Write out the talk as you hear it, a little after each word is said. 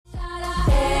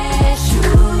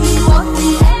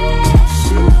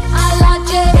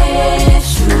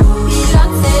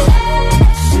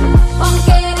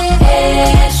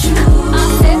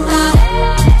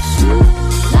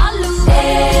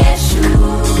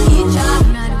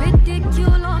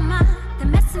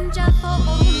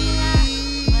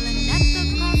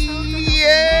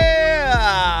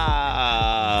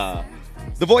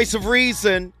The voice of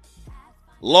reason.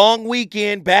 Long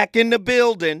weekend, back in the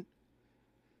building.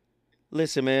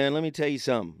 Listen, man, let me tell you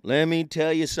something. Let me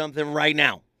tell you something right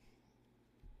now.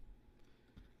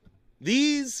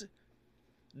 These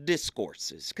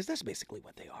discourses, because that's basically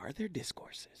what they are. They're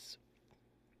discourses,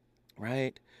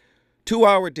 right?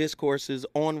 2-hour discourses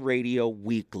on radio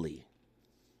weekly.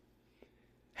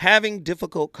 Having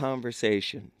difficult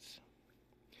conversations.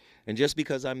 And just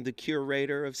because I'm the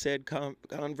curator of said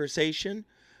conversation,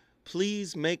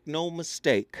 please make no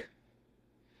mistake.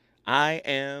 I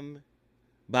am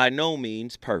by no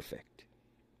means perfect.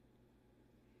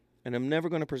 And I'm never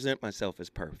going to present myself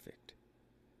as perfect.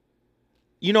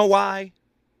 You know why?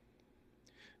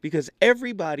 Because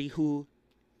everybody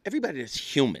is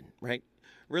human, right?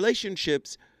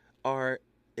 Relationships are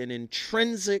an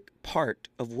intrinsic part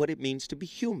of what it means to be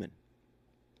human.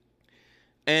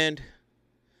 And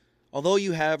although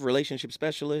you have relationship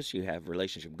specialists, you have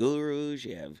relationship gurus,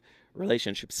 you have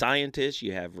relationship scientists,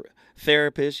 you have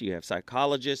therapists, you have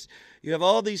psychologists, you have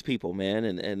all these people, man,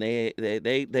 and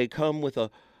they come with a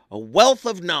wealth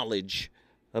of knowledge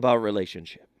about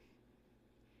relationship.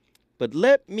 But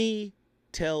let me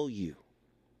tell you,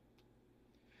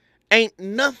 ain't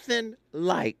nothing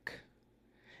like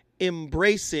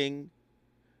embracing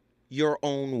your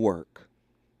own work.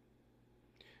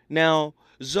 Now,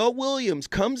 Zoe Williams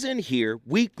comes in here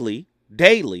weekly,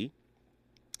 daily,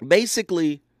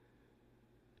 basically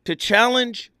to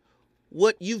challenge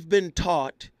what you've been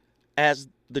taught as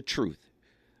the truth.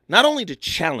 Not only to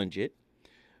challenge it,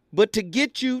 but to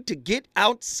get you to get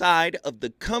outside of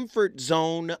the comfort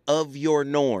zone of your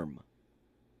norm.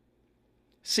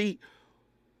 See,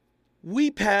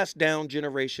 we pass down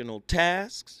generational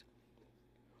tasks.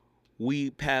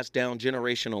 We pass down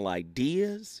generational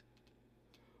ideas.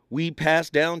 We pass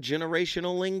down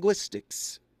generational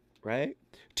linguistics, right?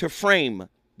 To frame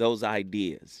those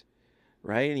ideas,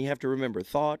 right? And you have to remember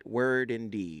thought, word, and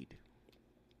deed.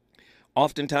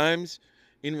 Oftentimes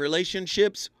in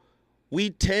relationships, we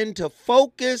tend to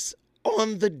focus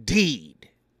on the deed.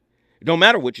 It don't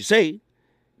matter what you say, it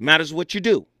matters what you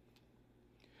do.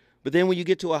 But then when you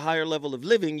get to a higher level of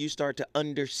living, you start to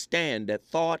understand that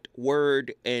thought,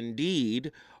 word, and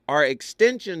deed are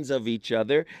extensions of each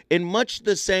other in much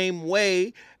the same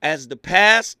way as the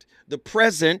past, the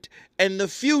present, and the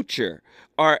future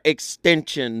are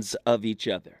extensions of each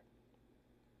other.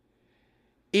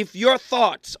 If your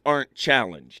thoughts aren't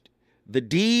challenged, the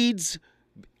deeds,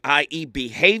 i.e.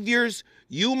 behaviors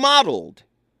you modeled,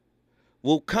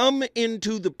 will come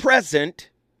into the present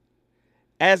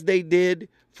as they did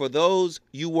for those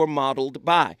you were modeled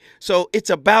by. So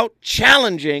it's about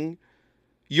challenging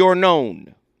your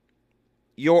known,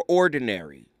 your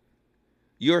ordinary,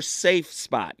 your safe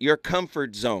spot, your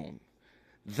comfort zone.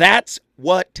 That's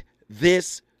what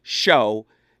this show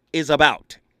is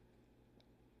about.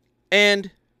 And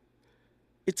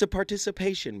it's a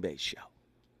participation-based show.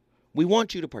 We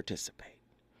want you to participate.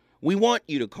 We want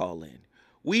you to call in.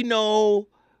 We know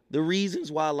the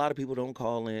reasons why a lot of people don't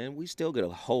call in. We still get a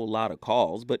whole lot of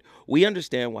calls, but we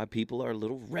understand why people are a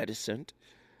little reticent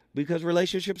because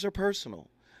relationships are personal.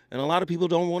 And a lot of people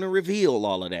don't want to reveal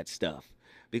all of that stuff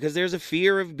because there's a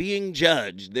fear of being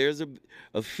judged. There's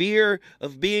a fear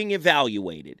of being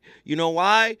evaluated. You know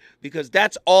why? Because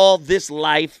that's all this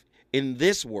life in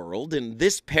this world, in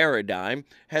this paradigm,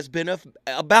 has been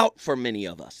about for many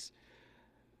of us.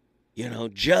 You know,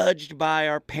 judged by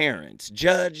our parents,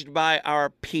 judged by our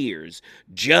peers,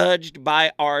 judged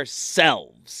by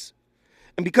ourselves.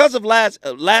 And because of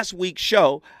last week's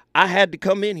show, I had to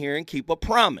come in here and keep a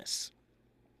promise.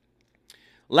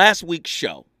 Last week's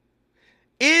show.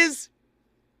 Is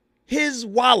his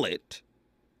wallet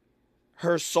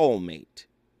her soulmate?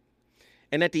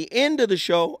 And at the end of the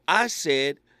show, I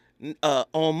said,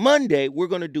 on Monday, we're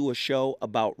going to do a show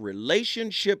about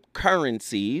relationship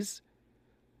currencies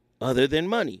other than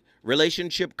money.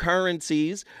 Relationship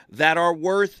currencies that are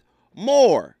worth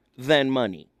more than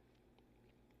money.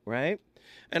 Right?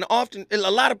 And often,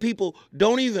 a lot of people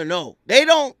don't even know. They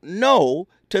don't know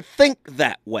to think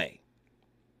that way.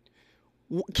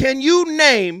 Can you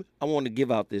name, I want to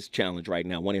give out this challenge right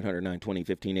now,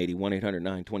 1-800-920-1580,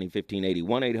 1-800-920-1580,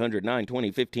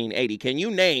 1-800-920-1580. Can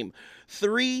you name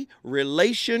 3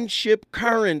 relationship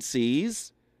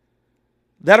currencies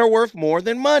that are worth more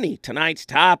than money? Tonight's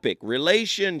topic,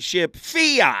 relationship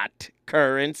fiat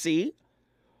currency.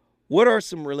 What are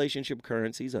some relationship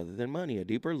currencies other than money? A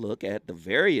deeper look at the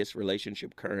various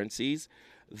relationship currencies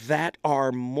that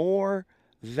are more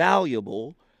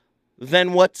valuable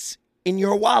than what's in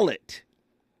your wallet.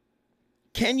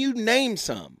 Can you name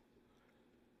some?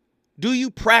 Do you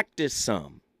practice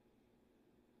some?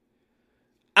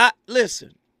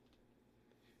 Listen,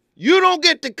 you don't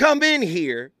get to come in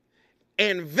here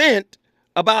and vent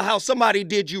about how somebody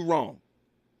did you wrong.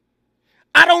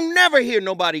 I don't never hear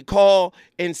nobody call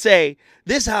and say,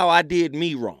 this is how I did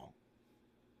me wrong.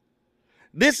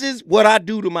 This is what I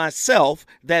do to myself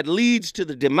that leads to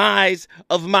the demise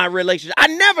of my relationship. I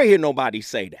never hear nobody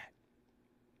say that.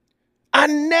 I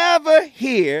never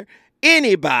hear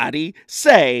anybody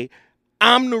say,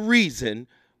 I'm the reason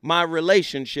my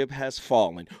relationship has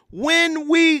fallen. When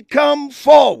we come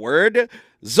forward,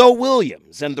 Zoe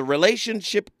Williams and the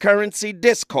relationship currency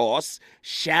discourse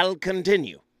shall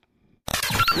continue.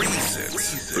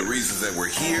 Reasons. The reasons that we're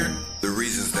here, the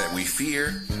reasons that we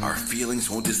fear, our feelings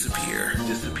won't disappear.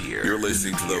 You're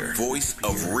listening to the voice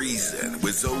of reason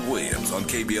with Zoe Williams on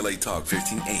KBLA Talk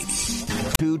 1580.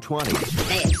 220.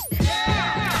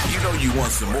 You know you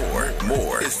want some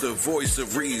more. It's the voice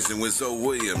of reason with Zoe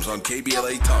Williams on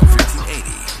KBLA Talk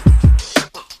 1580.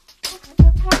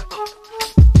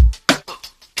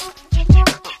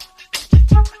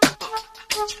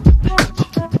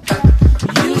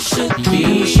 You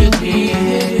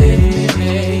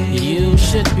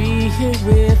should be here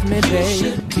with me,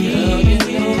 babe.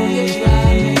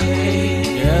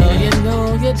 Girl, you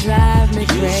know you drive me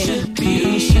crazy. You should be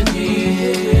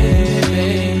here with me,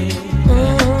 babe.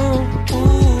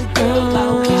 Girl,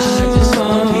 I just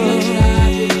want to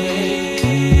drive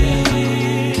me.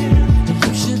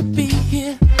 You should be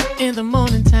here in the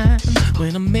morning time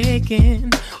when I'm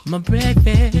making my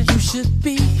breakfast. You should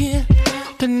be here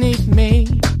beneath me,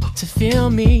 to feel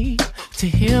me, to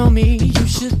heal me. You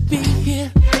should be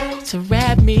here to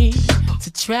wrap me,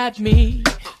 to trap me,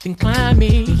 then climb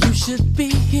me. You should be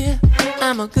here.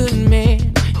 I'm a good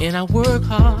man and I work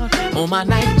hard on my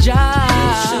night job.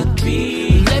 You should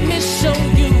be. Let me show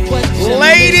you what you're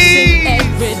missing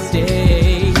every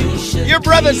day. Your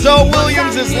brother Zoe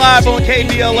Williams is live on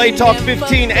KBLA Talk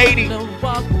 1580.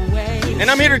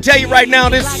 And I'm here to tell you right now,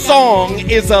 this song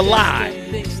is a lie.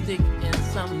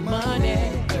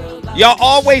 Y'all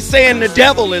always saying the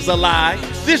devil is a lie.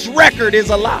 This record is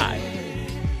a lie.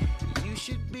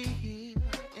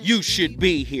 You should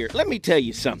be here. Let me tell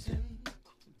you something.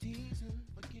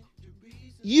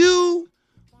 You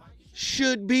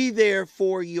should be there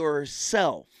for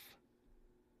yourself.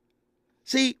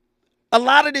 See, a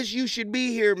lot of this you should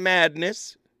be here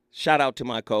madness. Shout out to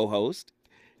my co-host.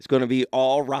 It's going to be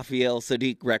all Raphael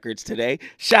Sadiq records today.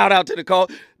 Shout out to the co.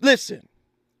 Listen.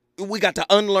 We got to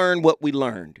unlearn what we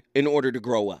learned in order to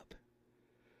grow up.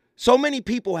 So many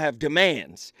people have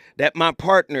demands that my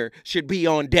partner should be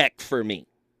on deck for me.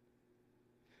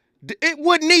 It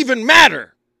wouldn't even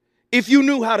matter if you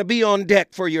knew how to be on deck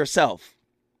for yourself.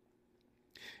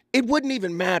 It wouldn't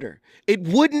even matter. It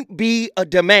wouldn't be a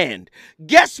demand.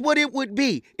 Guess what it would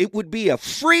be? It would be a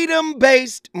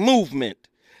freedom-based movement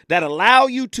that allow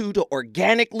you two to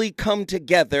organically come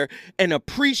together and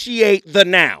appreciate the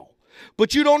now.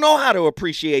 But you don't know how to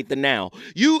appreciate the now.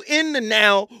 You in the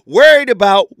now worried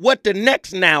about what the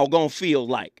next now gonna feel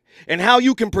like and how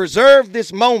you can preserve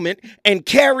this moment and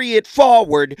carry it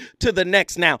forward to the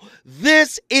next now.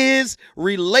 This is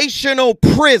relational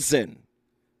prison.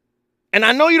 And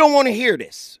I know you don't want to hear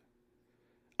this.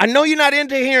 I know you're not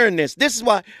into hearing this. This is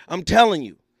why I'm telling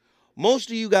you. Most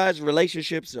of you guys'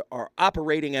 relationships are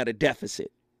operating at a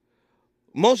deficit.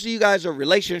 Most of you guys are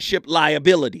relationship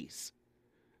liabilities.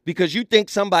 Because you think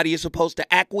somebody is supposed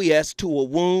to acquiesce to a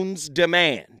wound's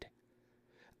demand.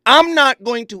 I'm not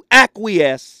going to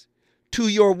acquiesce to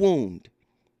your wound.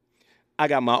 I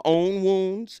got my own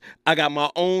wounds. I got my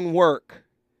own work.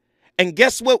 And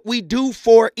guess what we do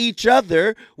for each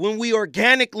other when we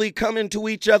organically come into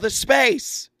each other's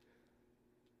space?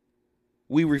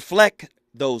 We reflect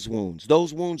those wounds.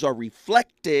 Those wounds are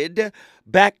reflected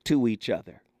back to each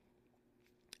other.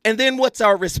 And then what's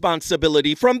our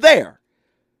responsibility from there?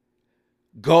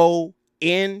 Go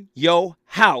in your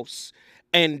house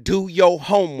and do your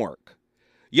homework.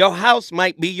 Your house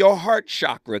might be your heart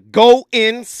chakra. Go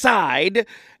inside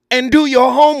and do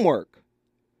your homework.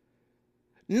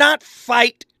 Not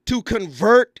fight to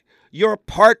convert your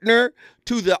partner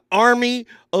to the army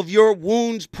of your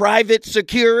wound's private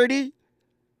security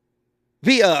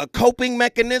via a coping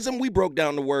mechanism. We broke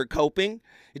down the word coping.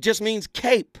 It just means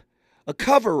cape, a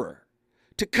coverer,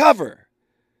 to cover.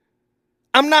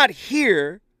 I'm not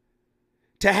here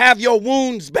to have your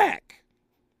wounds back.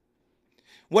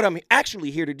 What I'm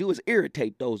actually here to do is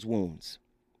irritate those wounds.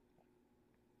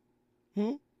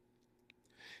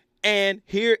 And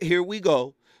here we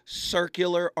go.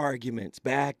 Circular arguments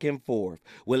back and forth.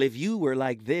 Well, if you were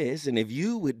like this and if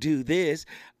you would do this,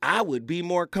 I would be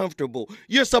more comfortable.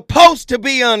 You're supposed to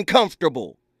be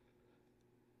uncomfortable.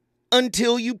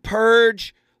 until you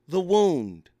purge the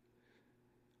wound.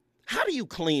 How do you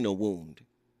clean a wound?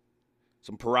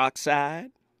 Some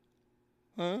peroxide?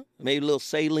 Huh? Maybe a little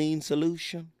saline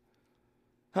solution?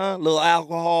 Huh? A little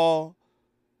alcohol?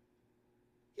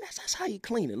 Yes, that's how you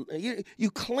clean it.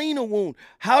 You clean a wound.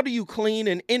 How do you clean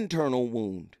an internal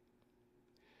wound?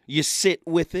 You sit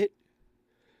with it.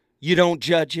 You don't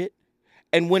judge it.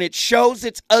 And when it shows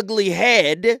its ugly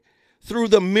head through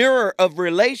the mirror of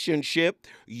relationship,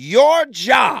 your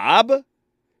job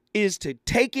is to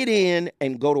take it in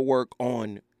and go to work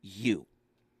on you.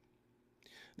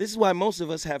 This is why most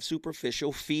of us have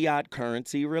superficial fiat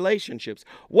currency relationships.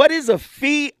 What is a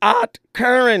fiat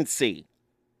currency?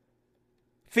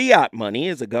 Fiat money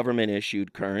is a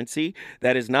government-issued currency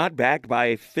that is not backed by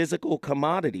a physical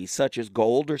commodity such as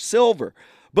gold or silver,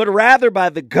 but rather by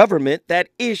the government that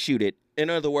issued it. In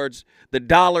other words, the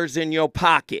dollars in your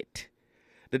pocket.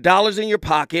 The dollars in your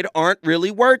pocket aren't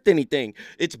really worth anything.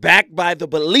 It's backed by the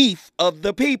belief of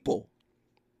the people.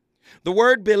 The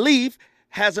word belief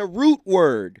has a root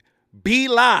word,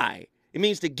 belie. It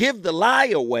means to give the lie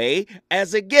away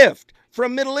as a gift.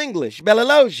 From Middle English,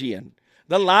 Bellalosian.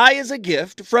 The lie is a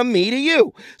gift from me to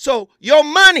you. So your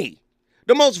money,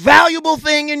 the most valuable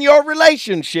thing in your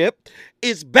relationship,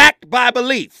 is backed by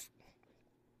belief.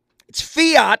 It's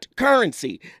fiat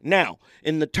currency. Now,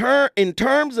 in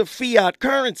terms of fiat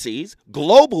currencies,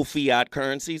 global fiat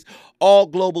currencies, all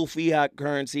global fiat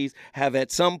currencies have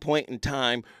at some point in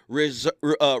time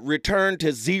returned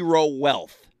to zero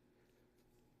wealth.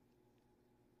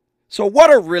 So what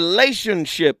are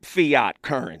relationship fiat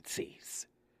currencies?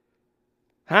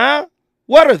 Huh?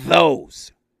 What are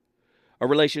those? A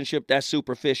relationship that's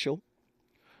superficial.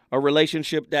 A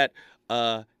relationship that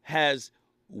has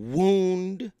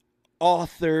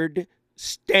wound-authored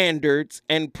standards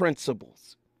and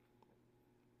principles.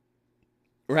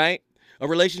 Right? A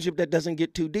relationship that doesn't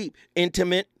get too deep.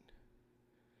 Intimate.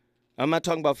 I'm not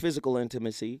talking about physical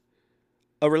intimacy.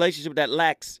 A relationship that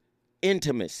lacks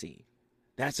intimacy.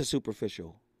 That's a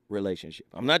superficial relationship.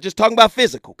 I'm not just talking about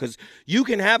physical, because you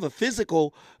can have an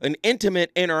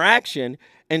intimate interaction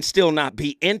and still not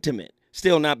be intimate,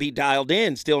 still not be dialed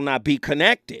in, still not be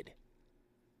connected.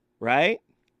 Right?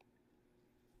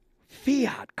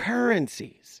 Fiat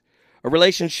currencies. A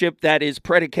relationship that is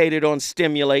predicated on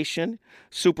stimulation,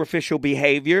 superficial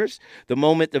behaviors. The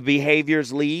moment the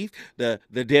behaviors leave, the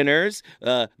dinners,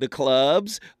 the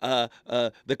clubs,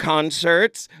 the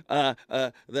concerts,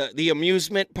 the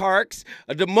amusement parks,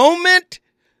 the moment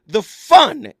the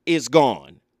fun is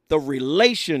gone, the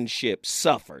relationship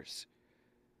suffers.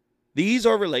 These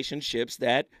are relationships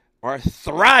that are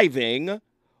thriving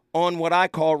on what I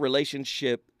call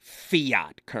relationship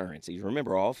fiat currencies.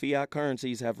 Remember, all fiat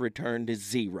currencies have returned to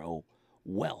zero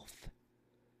wealth.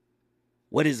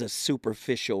 What is a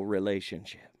superficial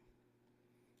relationship?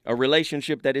 A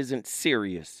relationship that isn't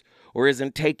serious or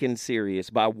isn't taken serious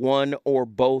by one or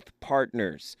both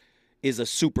partners is a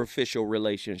superficial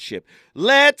relationship.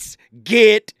 Let's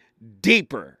get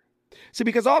deeper. See,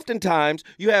 because oftentimes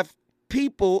you have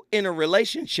people in a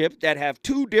relationship that have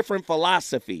two different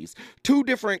philosophies, two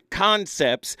different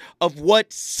concepts of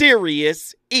what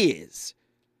serious is.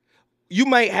 You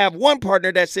might have one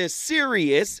partner that says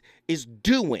serious is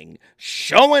doing,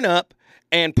 showing up,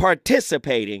 and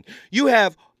participating. You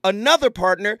have another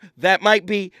partner that might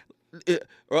be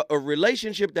a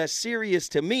relationship that's serious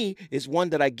to me is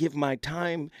one that I give my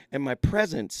time and my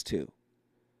presence to.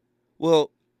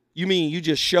 Well, you mean you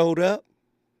just showed up?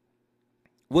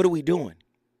 What are we doing?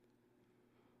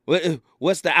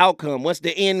 What's the outcome? What's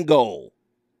the end goal?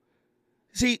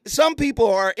 See, some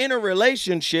people are in a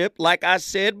relationship, like I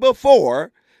said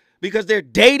before, because they're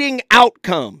dating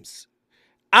outcomes.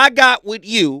 I got with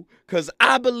you because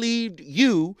I believed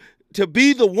you to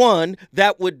be the one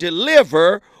that would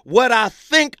deliver what I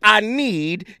think I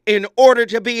need in order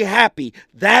to be happy.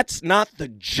 That's not the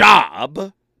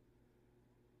job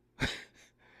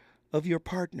of your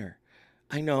partner.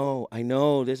 I know,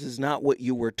 this is not what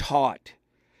you were taught.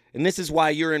 And this is why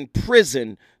you're in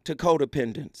prison to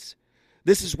codependence.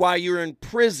 This is why you're in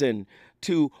prison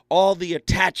to all the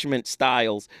attachment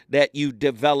styles that you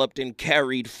developed and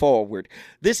carried forward.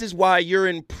 This is why you're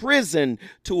in prison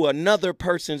to another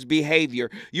person's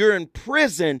behavior. You're in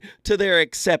prison to their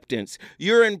acceptance.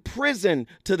 You're in prison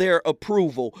to their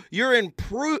approval. You're in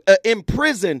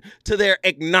prison to their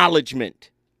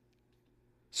acknowledgement.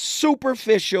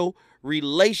 Superficial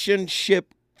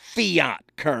relationship fiat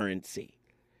currency.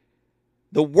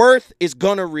 The worth is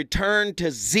going to return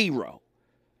to zero.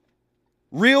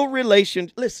 Real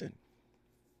relations, listen,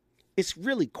 it's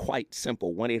really quite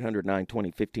simple.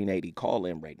 1-800-920-1580. Call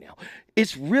in right now.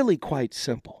 It's really quite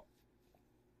simple.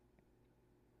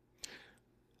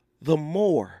 the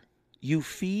more you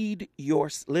feed your,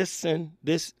 listen,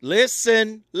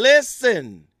 the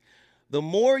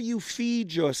more you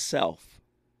feed yourself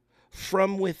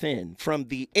from within, from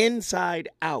the inside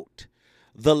out,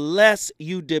 the less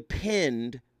you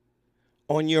depend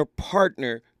on your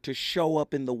partner to show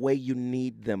up in the way you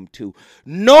need them to.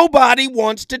 Nobody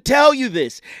wants to tell you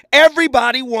this.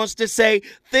 Everybody wants to say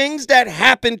things that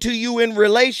happen to you in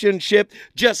relationship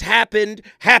just happened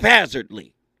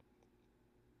haphazardly.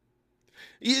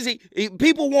 You see,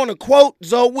 people want to quote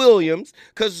Zoe Williams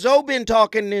because Zoe been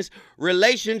talking this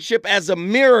relationship as a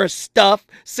mirror stuff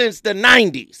since the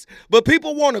 90s. But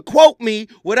people want to quote me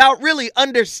without really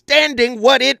understanding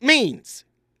what it means.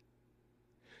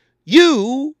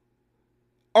 You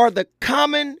are the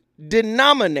common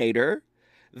denominator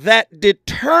that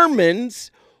determines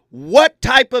what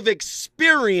type of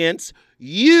experience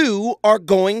you are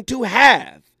going to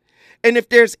have. And if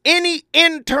there's any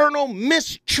internal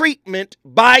mistreatment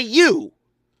by you,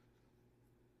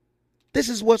 this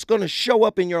is what's going to show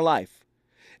up in your life.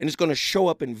 And it's going to show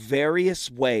up in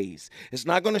various ways. It's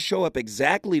not going to show up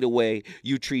exactly the way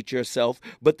you treat yourself,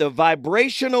 but the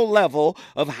vibrational level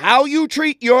of how you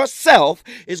treat yourself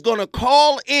is going to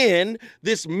call in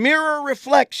this mirror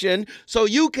reflection so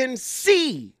you can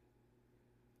see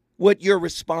what you're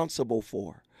responsible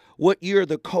for, what you're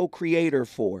the co-creator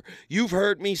for. You've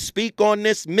heard me speak on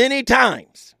this many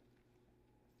times.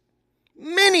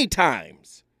 Many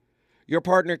times. Your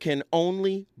partner can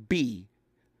only be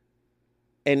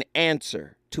an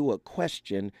answer to a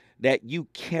question that you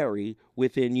carry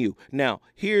within you. Now,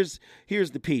 here's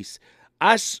the piece.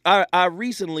 I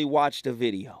recently watched a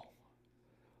video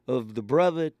of the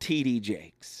brother T.D.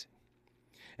 Jakes,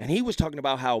 and he was talking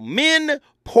about how men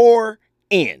pour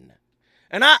in.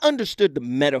 And I understood the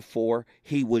metaphor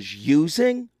he was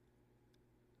using,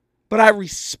 but I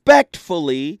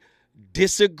respectfully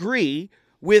disagree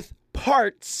with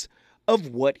parts of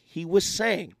what he was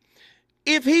saying.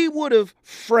 If he would have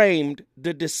framed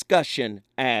the discussion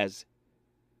as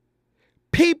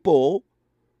people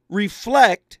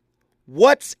reflect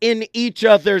what's in each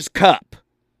other's cup,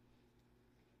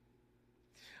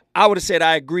 I would have said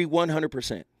I agree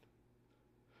 100%.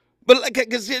 But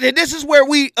because this is where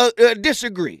we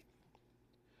disagree.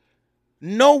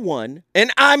 No one,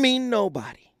 and I mean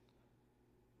nobody,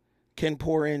 can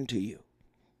pour into you.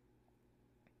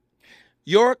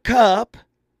 Your cup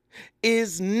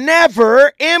is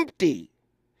never empty.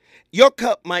 Your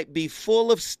cup might be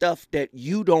full of stuff that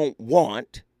you don't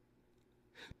want,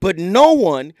 but no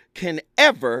one can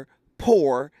ever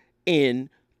pour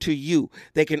into you.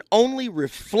 They can only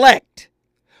reflect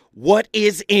what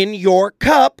is in your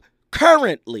cup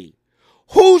currently.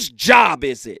 Whose job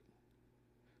is it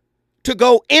to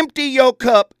go empty your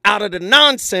cup out of the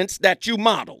nonsense that you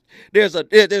modeled? There's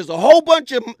a whole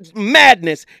bunch of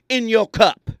madness in your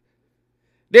cup.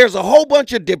 There's a whole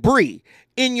bunch of debris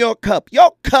in your cup.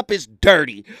 Your cup is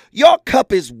dirty. Your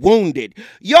cup is wounded.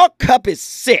 Your cup is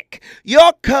sick.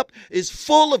 Your cup is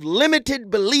full of limited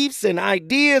beliefs and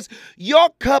ideas.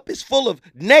 Your cup is full of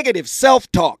negative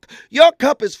self-talk. Your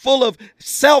cup is full of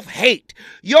self-hate.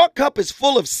 Your cup is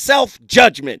full of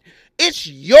self-judgment. It's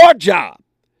your job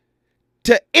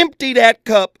to empty that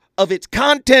cup of its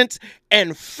contents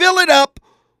and fill it up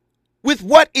with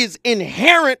what is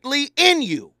inherently in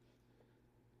you.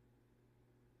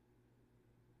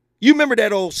 You remember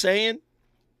that old saying?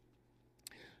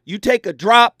 You take a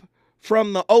drop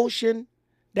from the ocean,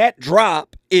 that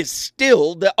drop is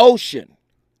still the ocean.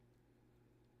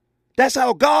 That's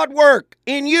how God works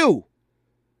in you.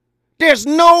 There's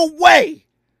no way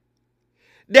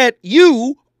that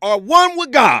you are one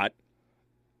with God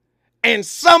and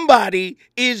somebody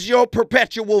is your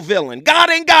perpetual villain. God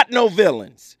ain't got no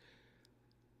villains.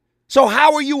 So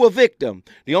how are you a victim?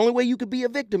 The only way you could be a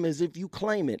victim is if you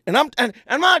claim it. And I'm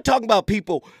not talking about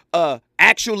people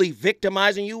actually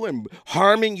victimizing you and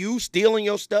harming you, stealing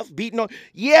your stuff, beating on.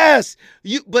 Yes,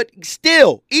 but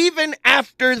still, even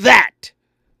after that,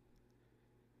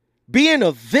 being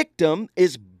a victim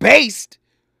is based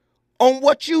on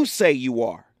what you say you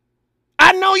are.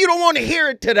 I know you don't want to hear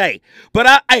it today,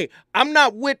 but I'm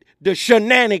not with the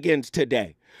shenanigans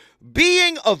today.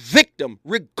 Being a victim,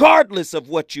 regardless of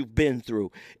what you've been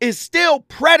through, is still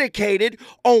predicated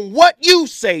on what you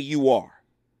say you are.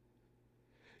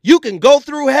 You can go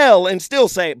through hell and still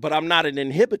say, but I'm not an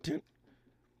inhabitant.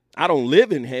 I don't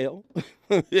live in hell.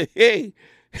 Hey,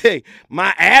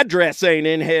 my address ain't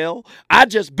in hell. I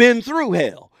just been through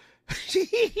hell.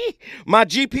 My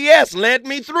GPS led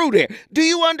me through there. Do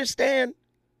you understand?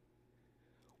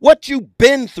 What you've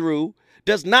been through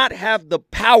does not have the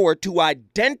power to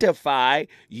identify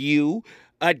you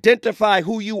identify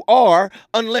who you are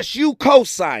unless you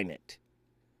co-sign it.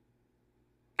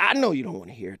 I know you don't want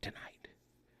to hear it tonight.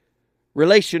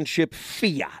 Relationship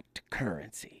fiat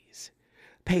currencies.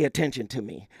 Pay attention to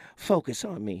me. Focus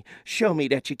on me. Show me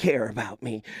that you care about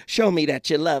me. Show me that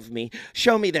you love me.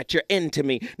 Show me that you're into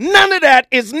me. None of that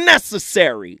is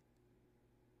necessary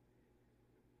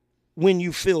when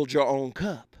you filled your own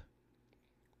cup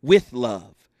with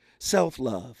love,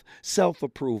 self-love,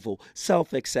 self-approval,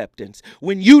 self-acceptance.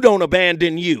 When you don't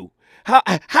abandon you.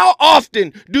 How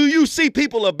often do you see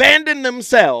people abandon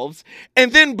themselves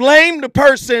and then blame the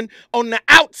person on the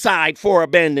outside for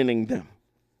abandoning them?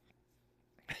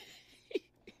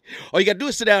 All you got to do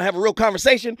is sit down and have a real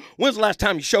conversation. When's the last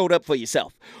time you showed up for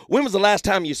yourself? When was the last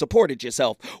time you supported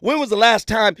yourself? When was the last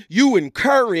time you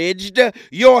encouraged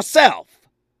yourself?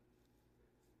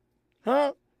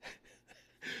 Huh?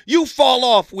 You fall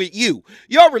off with you.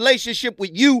 Your relationship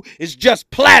with you is just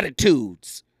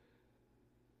platitudes.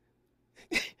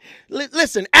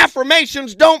 Listen,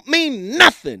 affirmations don't mean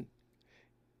nothing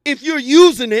if you're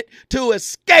using it to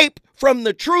escape from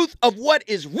the truth of what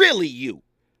is really you.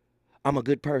 I'm a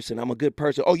good person. I'm a good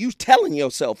person. Oh, you telling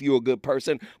yourself you're a good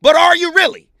person, but are you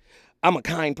really? I'm a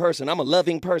kind person. I'm a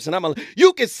loving person.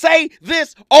 You can say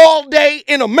this all day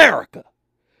in America,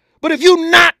 but if you're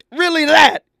not really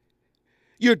that,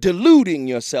 you're deluding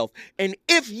yourself. And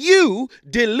if you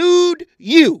delude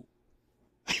you,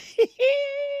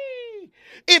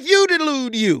 if you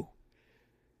delude you,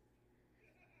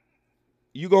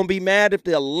 you gonna be mad if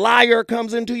the liar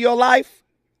comes into your life?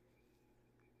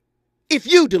 If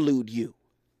you delude you.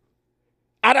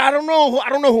 I don't know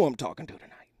who I'm talking to tonight.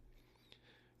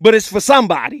 But it's for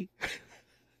somebody.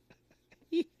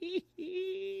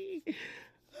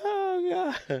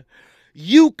 Oh God.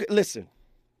 Listen.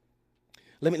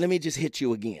 Let me just hit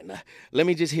you again. Let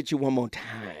me just hit you one more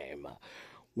time.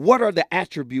 What are the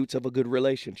attributes of a good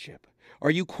relationship? Are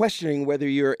you questioning whether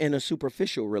you're in a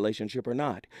superficial relationship or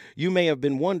not? You may have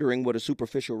been wondering what a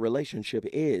superficial relationship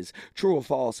is. True or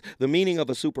false? The meaning of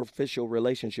a superficial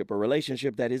relationship, a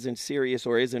relationship that isn't serious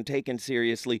or isn't taken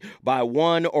seriously by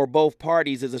one or both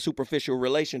parties, is a superficial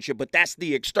relationship, but that's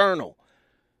the external.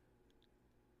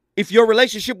 If your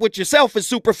relationship with yourself is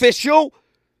superficial,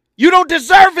 you don't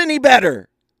deserve any better.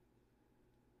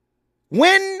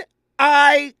 When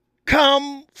I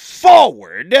come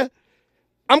forward,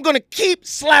 I'm going to keep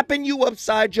slapping you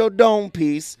upside your dome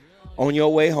piece on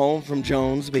your way home from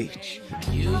Jones Beach.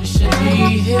 You should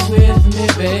be here with me,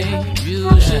 babe.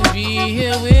 You should be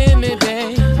here with me,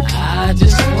 babe. I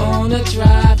just want to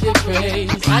drive you crazy.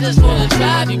 I just want to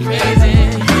drive you crazy.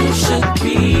 You should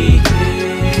be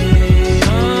here.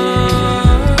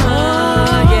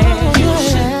 Yeah. You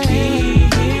should be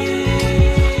here.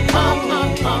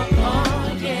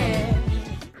 Yeah.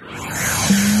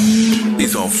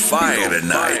 He's on fire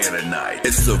tonight.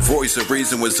 It's the Voice of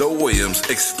Reason with Zoe Williams,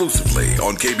 exclusively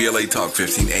on KBLA Talk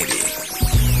 1580.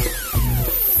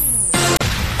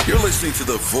 You're listening to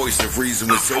the Voice of Reason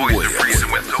with Zoe Williams.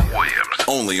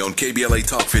 Only on KBLA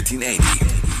Talk 1580.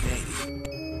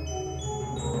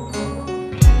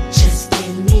 Just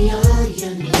give me all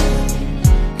your loving,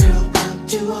 girl. I'll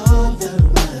do all the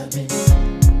rubbing.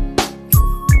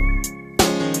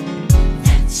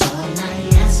 That's all I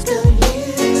ask of you.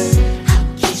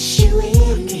 I'll kiss you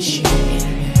in the air.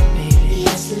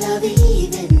 Yes, love,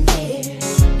 even there.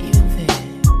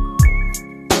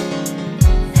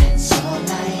 That's all I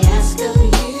ask of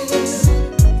you.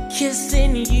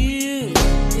 Kissing you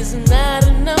is not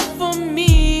enough for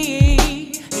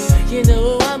me. You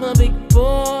know I'm a big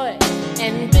boy,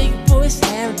 and big boys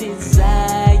have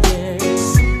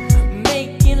desires.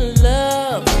 Making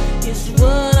love is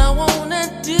what I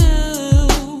wanna do,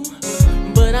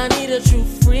 but I need a true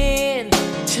friend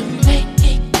to make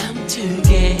it come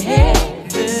together.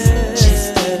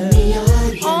 Just give me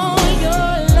all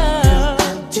your love.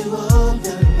 I'll do all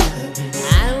the rubbing.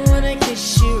 I wanna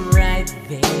kiss you right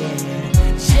there,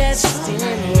 just in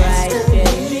right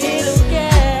there, little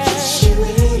girl. Kiss you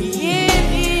in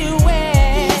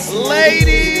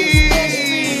Ladies,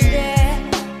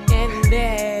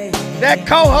 that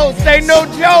co-host ain't no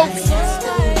joke.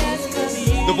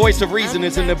 The Voice of Reason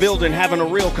is in the building having a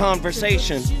real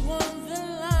conversation.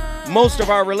 Most of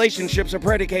our relationships are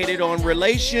predicated on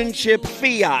relationship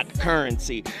fiat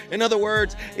currency. In other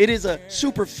words, it is a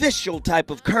superficial type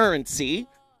of currency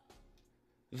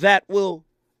that will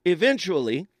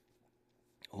eventually,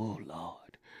 oh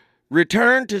Lord,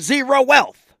 return to zero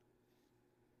wealth.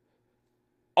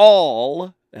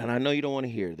 All, and I know you don't want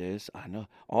to hear this, I know,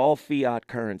 all fiat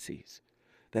currencies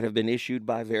that have been issued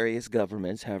by various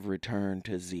governments have returned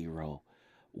to zero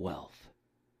wealth.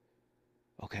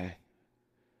 Okay?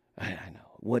 I know.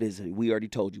 What is it? We already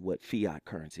told you what fiat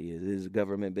currency is. It is a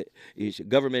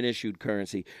government issued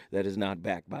currency that is not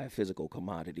backed by a physical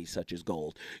commodity such as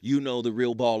gold. You know the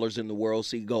real ballers in the world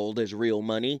see gold as real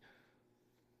money.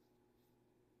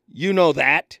 You know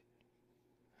that.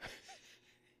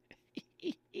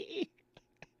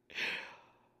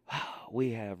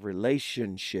 We have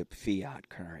relationship fiat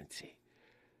currency.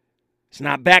 It's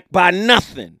not backed by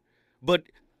nothing but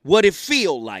what it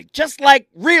feel like. Just like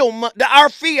our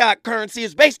fiat currency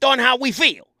is based on how we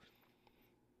feel.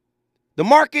 The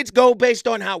markets go based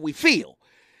on how we feel.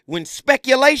 When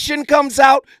speculation comes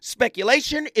out,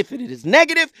 if it is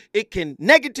negative, it can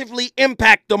negatively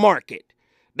impact the market.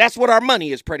 That's what our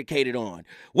money is predicated on.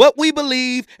 What we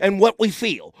believe and what we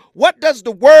feel. What does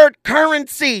the word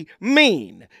currency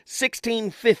mean?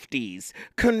 1650s.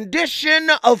 Condition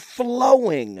of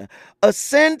flowing. A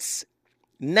sense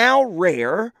now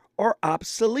rare or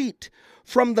obsolete.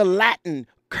 From the Latin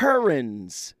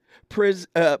currens.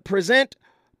 Present.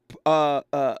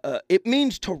 It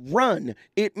means to run.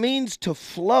 It means to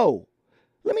flow.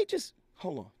 Let me just,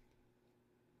 hold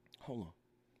on.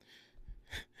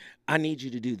 I need you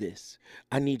to do this.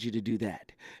 I need you to do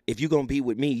that. If you're going to be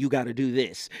with me, you got to do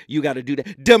this. You got to do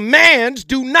that. Demands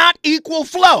do not equal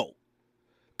flow.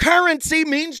 Currency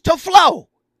means to flow.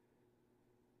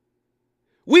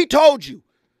 We told you.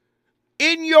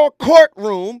 In your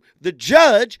courtroom, the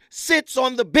judge sits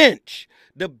on the bench.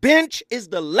 The bench is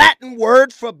the Latin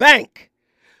word for bank.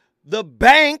 The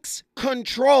banks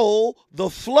control the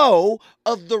flow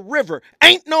of the river.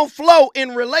 Ain't no flow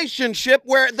in relationship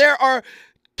where there are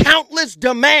countless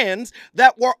demands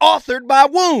that were authored by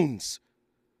wounds.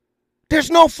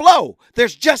 There's no flow.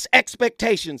 There's just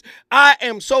expectations. I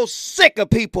am so sick of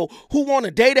people who want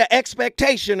to date an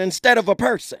expectation instead of a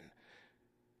person.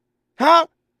 Huh?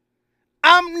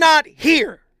 I'm not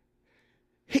here.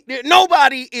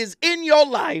 Nobody is in your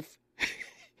life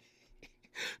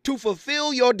to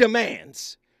fulfill your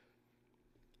demands.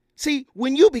 See,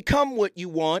 when you become what you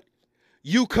want,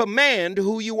 you command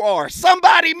who you are.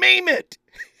 Somebody meme it.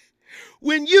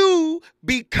 When you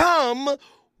become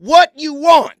what you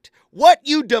want, what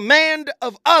you demand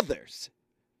of others,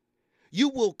 you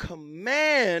will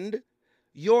command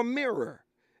your mirror.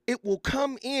 It will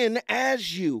come in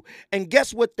as you. And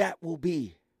guess what that will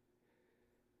be?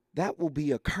 That will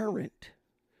be a current.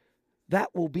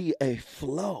 That will be a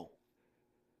flow.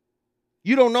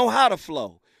 You don't know how to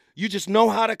flow. You just know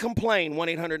how to complain.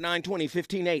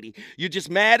 1-800-920-1580. You're just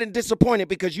mad and disappointed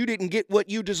because you didn't get what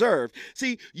you deserve.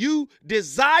 See, you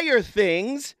desire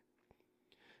things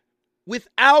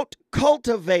without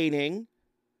cultivating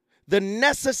the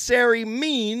necessary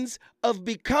means of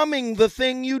becoming the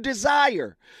thing you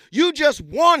desire. You just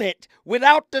want it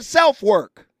without the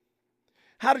self-work.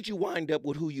 How did you wind up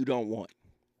with who you don't want?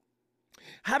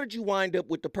 How did you wind up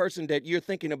with the person that you're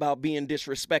thinking about being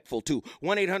disrespectful to?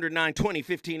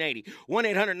 1-800-920-1580.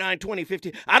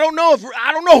 1-800-920-15. I don't know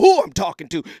who I'm talking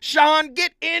to. Sean,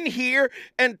 get in here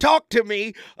and talk to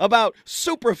me about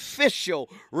superficial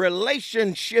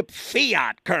relationship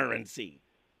fiat currency.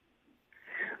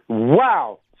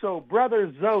 Wow. So,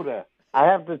 Brother Zoda, I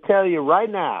have to tell you right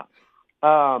now,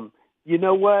 you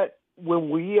know what? When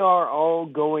we are all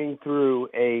going through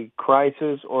a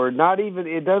crisis, or not even,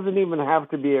 it doesn't even have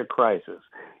to be a crisis.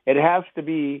 It has to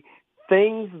be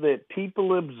things that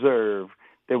people observe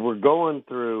that we're going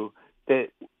through that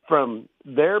from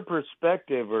their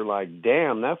perspective are like,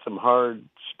 damn, that's some hard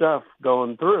stuff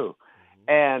going through.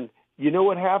 And you know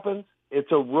what happens?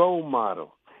 It's a role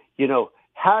model. You know,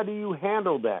 how do you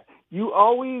handle that? You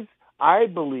always, I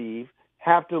believe,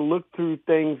 have to look through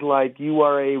things like you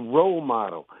are a role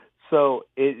model. So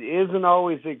it isn't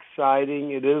always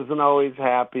exciting. It isn't always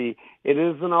happy. It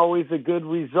isn't always a good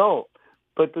result.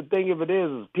 But the thing of it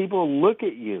is people look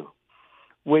at you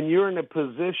when you're in a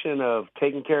position of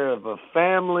taking care of a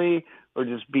family or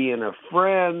just being a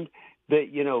friend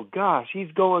that, you know, gosh,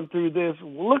 he's going through this.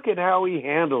 Look at how he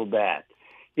handled that.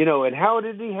 You know, and how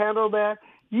did he handle that?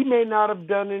 He may not have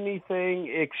done anything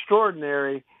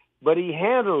extraordinary, but he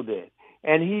handled it.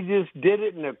 And he just did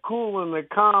it in a cool and a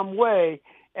calm way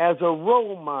as a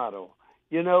role model.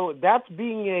 You know, that's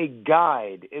being a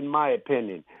guide, in my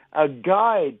opinion, a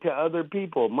guide to other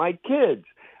people. My kids,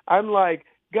 I'm like,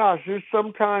 gosh, there's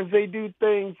sometimes they do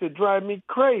things that drive me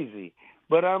crazy.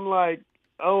 But I'm like,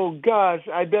 oh, gosh,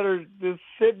 I better just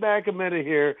sit back a minute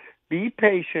here, be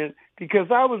patient, because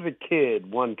I was a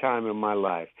kid one time in my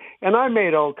life, and I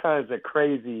made all kinds of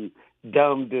crazy,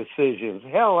 dumb decisions.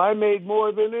 Hell, I made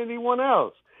more than anyone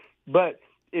else. But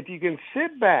if you can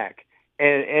sit back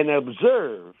and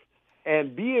observe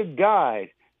and be a guide,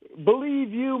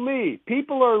 Believe you me,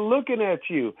 people are looking at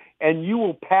you, and you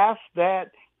will pass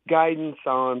that guidance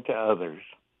on to others.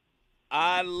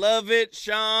 I love it,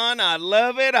 Sean. I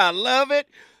love it. I love it.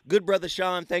 Good brother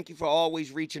Sean, thank you for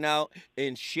always reaching out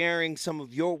and sharing some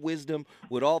of your wisdom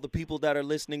with all the people that are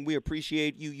listening. We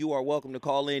appreciate you. You are welcome to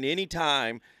call in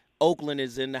anytime. Oakland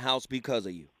is in the house because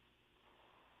of you.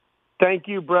 Thank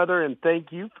you, brother, and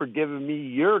thank you for giving me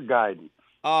your guidance.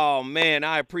 Oh, man,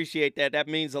 I appreciate that. That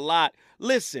means a lot.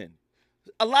 Listen,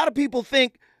 a lot of people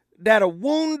think that a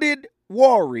wounded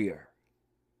warrior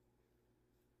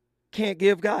can't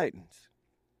give guidance.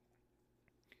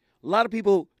 A lot of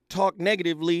people talk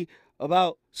negatively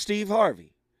about Steve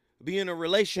Harvey being a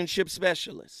relationship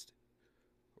specialist,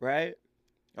 right?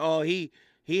 Oh, he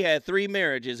had 3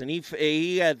 marriages and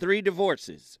he had 3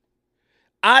 divorces.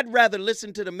 I'd rather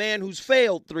listen to the man who's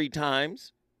failed 3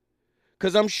 times,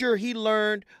 because I'm sure he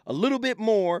learned a little bit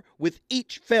more with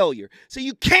each failure. So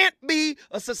you can't be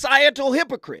a societal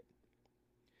hypocrite.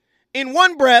 In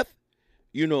one breath,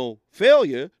 you know,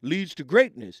 failure leads to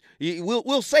greatness.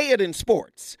 We'll say it in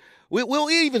sports.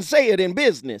 We'll even say it in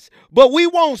business. But we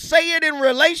won't say it in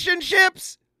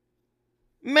relationships.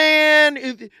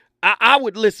 Man, I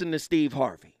would listen to Steve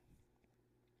Harvey.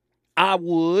 I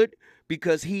would,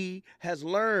 because he has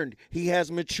learned, he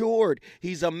has matured.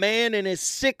 He's a man in his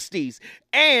 60s,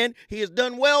 and he has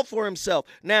done well for himself.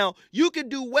 Now, you can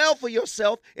do well for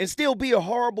yourself and still be a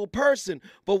horrible person,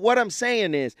 but what I'm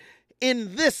saying is,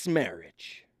 in this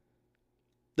marriage,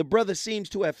 the brother seems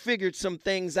to have figured some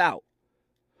things out.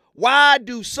 Why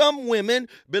do some women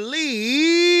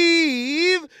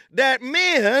believe that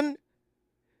men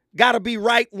got to be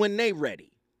right when they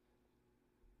ready?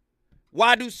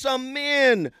 Why do some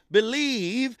men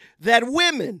believe that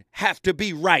women have to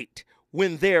be right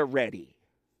when they're ready?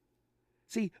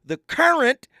 See, the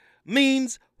current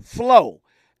means flow.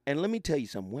 And let me tell you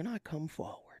something. When I come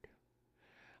forward,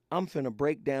 I'm finna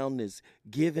break down this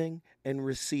giving and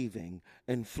receiving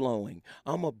and flowing.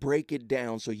 I'm gonna break it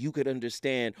down so you could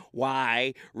understand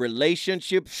why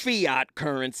relationship fiat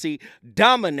currency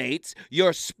dominates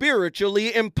your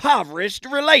spiritually impoverished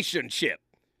relationship.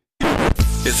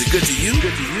 Is it good to you?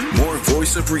 More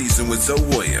Voice of Reason with Zoe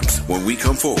Williams when we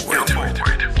come forward.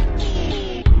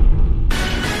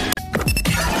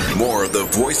 More of the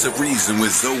Voice of Reason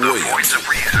with Zoe Williams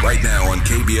right now on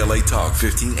KBLA Talk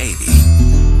 1580.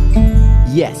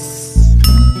 Yes.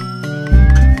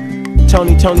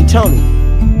 Tony.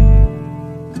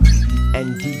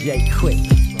 And DJ Quick.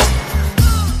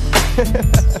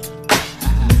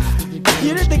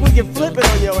 You didn't think we could flip it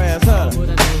on your ass, huh?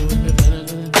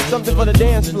 Something for the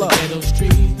dance floor.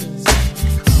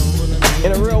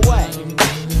 In a real way.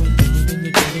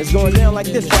 It's going down like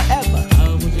this forever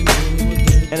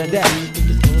and a day.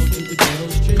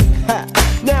 Ha.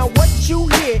 Now what you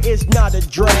hear is not a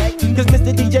drag, cause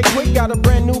Mr. DJ Quick got a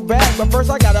brand new bag. But first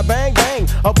I gotta bang bang,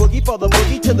 a boogie for the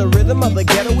boogie to the rhythm of the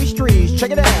ghetto-y streets. Check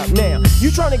it out now, you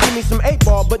tryna give me some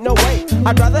 8-ball, but no way.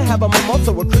 I'd rather have a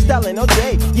mimosa with Cristal and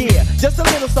OJ. Yeah, just a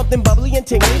little something bubbly and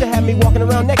tingly to have me walking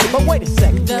around naked. But wait a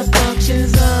second, the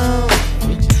function's on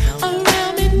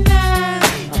around midnight.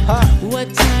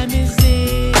 What time is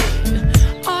it?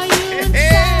 Are you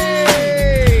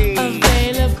inside?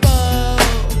 Available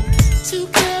to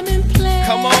come and play?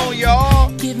 Come on,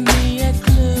 y'all. Give me a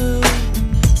clue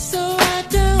so I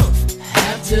don't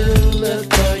have to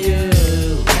look for you.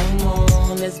 Come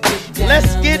on, let's get down.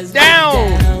 Let's get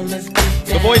down. Let's get down.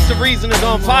 The Voice of Reason is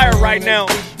on fire right now.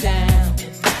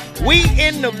 We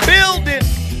in the building.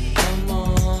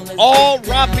 All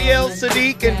Raphael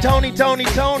Sadiq and Tony,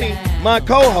 my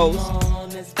co-host.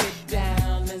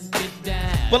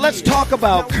 But let's talk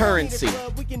about currency,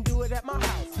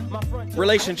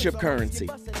 relationship currency.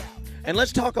 And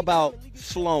let's talk about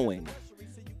flowing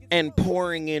and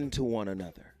pouring into one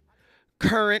another.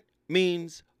 Current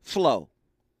means flow.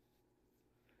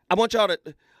 I want y'all to,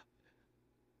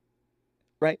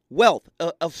 right? Wealth,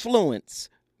 affluence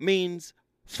means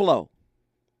flow.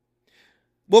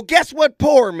 Well, guess what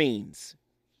pour means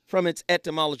from its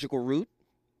etymological root?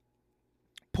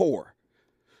 Pour,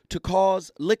 to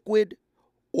cause liquid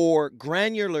or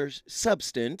granular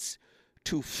substance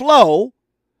to flow,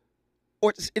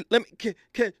 or to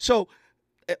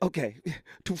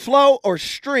flow or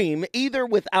stream either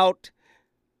without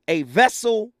a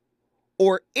vessel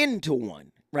or into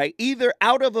one, right? Either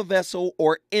out of a vessel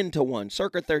or into one,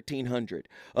 circa 1300,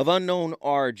 of unknown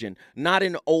origin, not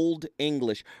in Old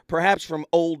English, perhaps from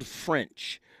Old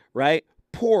French, right?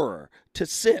 Pourer, to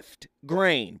sift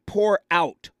grain, pour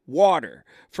out water,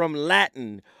 from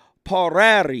Latin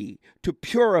porare, to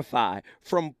purify,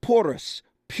 from porus,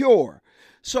 pure.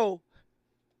 So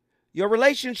Your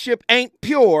relationship ain't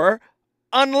pure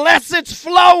unless it's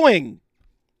flowing.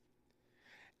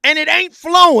 And it ain't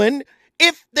flowing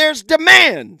if there's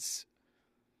demands.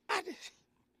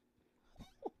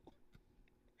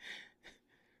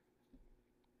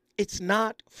 It's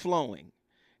not flowing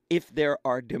if there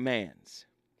are demands.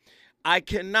 I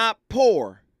cannot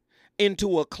pour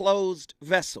into a closed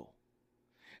vessel.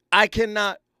 I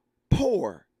cannot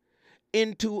pour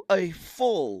into a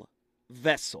full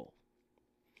vessel.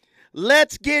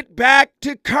 Let's get back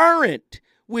to current,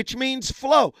 which means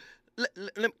flow.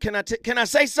 Can I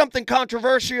say something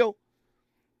controversial?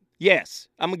 Yes,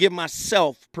 I'm going to give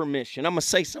myself permission. I'm going to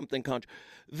say something controversial.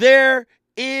 There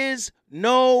is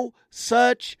no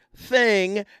such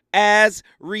thing as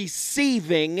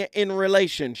receiving in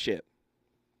relationship.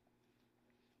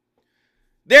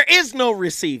 There is no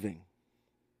receiving.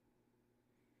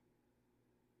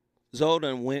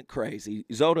 Zodan went crazy.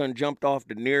 Zodan jumped off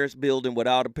the nearest building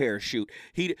without a parachute.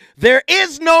 There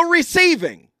is no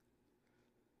receiving.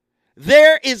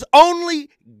 There is only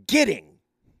getting.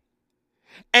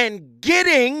 And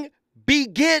getting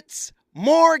begets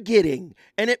more getting.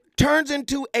 And it turns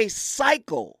into a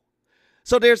cycle.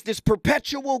 So there's this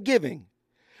perpetual giving.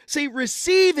 See,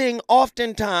 receiving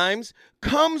oftentimes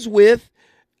comes with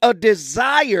a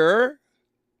desire.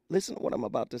 Listen to what I'm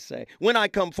about to say. When I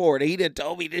come forward, he done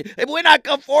told me this. When I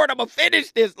come forward, I'm going to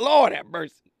finish this. Lord have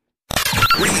mercy.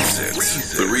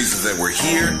 Reasons. The reasons that we're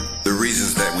here, the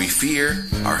reasons that we fear,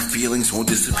 our feelings won't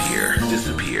disappear.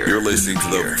 You're listening to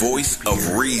the voice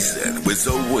of reason with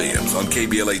Zoe Williams on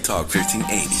KBLA Talk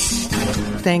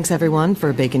 1580. Thanks, everyone,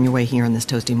 for baking your way here on this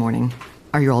toasty morning.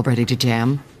 Are you all ready to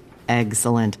jam?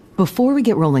 Excellent. Before we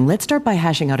get rolling, let's start by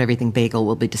hashing out everything bagel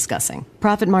will be discussing.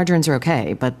 Profit margins are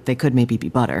okay, but they could maybe be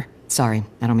butter. Sorry,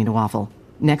 I don't mean to waffle.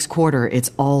 Next quarter,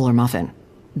 it's all or muffin.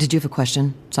 Did you have a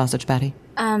question, Sausage Patty?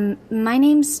 My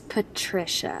name's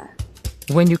Patricia.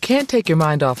 When you can't take your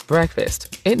mind off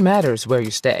breakfast, it matters where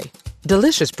you stay.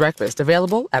 Delicious breakfast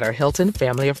available at our Hilton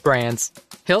family of brands.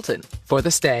 Hilton, for the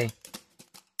stay.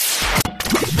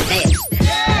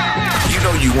 You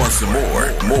know you want some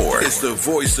more. It's the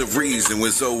voice of reason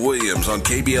with Zoe Williams on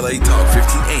KBLA Talk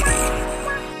 1580.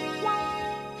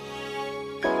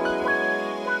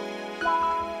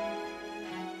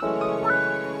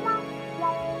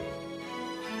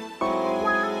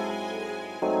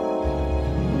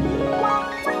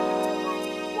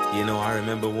 You know, I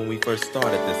remember when we first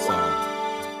started this song.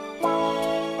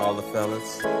 All the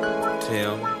fellas,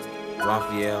 Tim,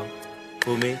 Raphael,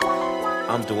 who me?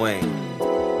 I'm Dwayne.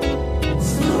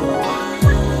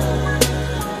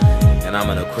 And I'm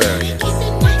an Aquarian.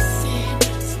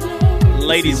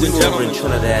 Ladies and We were over in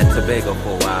gentlemen, Trinidad and Tobago for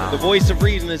a while. the voice of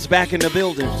reason is back in the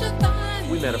building.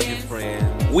 We met a few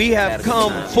friends. We had have a good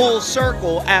come time. full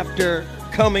circle after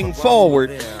coming forward.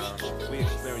 We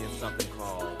experienced something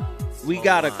called... We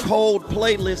got a cold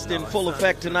playlist in full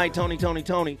effect tonight, Tony.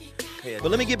 But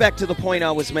let me get back to the point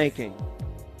I was making.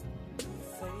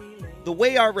 The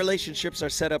way our relationships are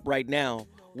set up right now,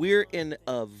 we're in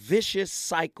a vicious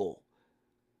cycle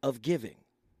of giving.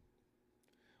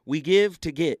 We give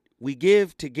to get. We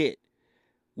give to get.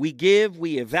 We give,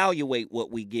 we evaluate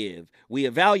what we give. We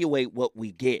evaluate what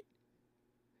we get.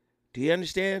 Do you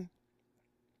understand?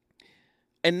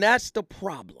 And that's the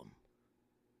problem.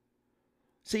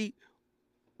 See,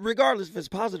 regardless if it's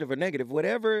positive or negative,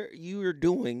 whatever you're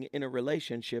doing in a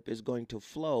relationship is going to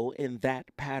flow in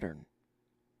that pattern.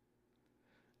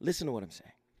 Listen to what I'm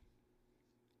saying.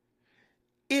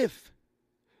 If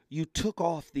you took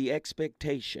off the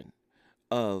expectation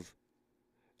of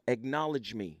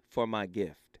acknowledge me for my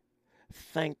gift,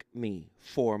 thank me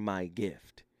for my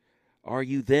gift, are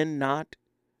you then not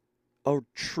a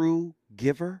true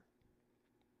giver?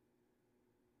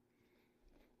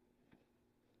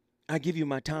 I give you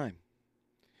my time.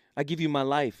 I give you my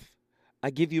life.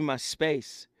 I give you my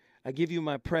space. I give you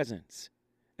my presence.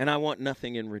 And I want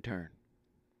nothing in return.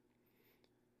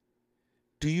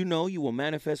 Do you know you will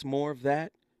manifest more of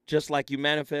that, just like you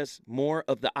manifest more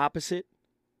of the opposite?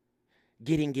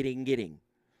 Getting.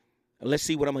 Let's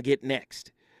see what I'm going to get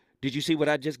next. Did you see what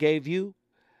I just gave you?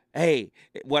 Hey,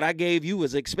 what I gave you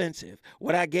was expensive.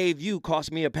 What I gave you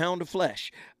cost me a pound of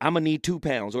flesh. I'm going to need 2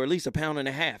 pounds or at least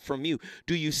 1.5 pounds from you.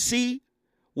 Do you see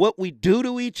what we do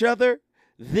to each other?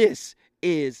 This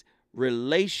is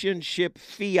relationship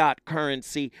fiat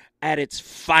currency at its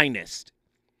finest.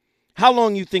 How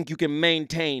long you think you can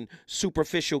maintain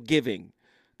superficial giving,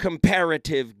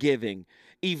 comparative giving,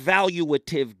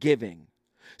 evaluative giving?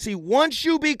 See, once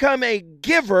you become a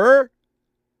giver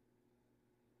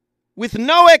with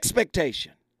no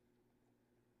expectation,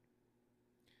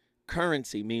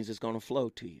 currency means it's going to flow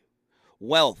to you.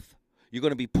 Wealth You're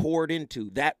going to be poured into.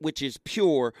 That which is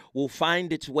pure will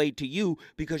find its way to you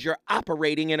because you're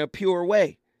operating in a pure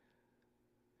way.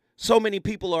 So many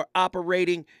people are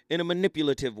operating in a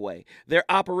manipulative way. They're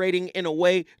operating in a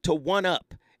way to one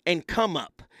up and come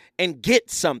up and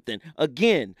get something.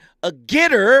 Again, a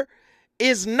getter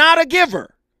is not a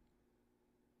giver.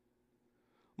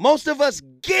 Most of us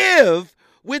give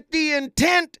with the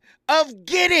intent of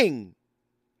getting.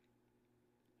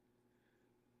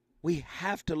 We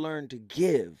have to learn to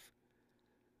give.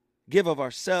 Give of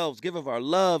ourselves, give of our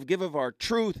love, give of our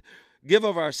truth, give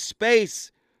of our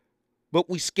space. But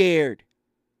we scared.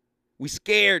 We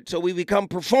scared, so we become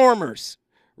performers.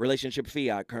 Relationship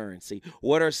fiat currency.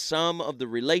 What are some of the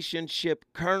relationship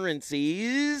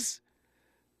currencies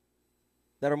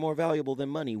that are more valuable than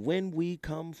money? When we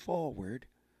come forward,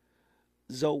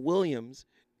 Zoe Williams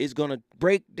is going to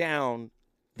break down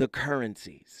the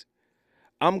currencies.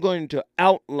 I'm going to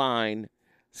outline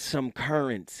some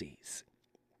currencies,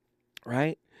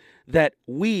 right? That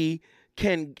we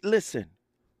can, listen,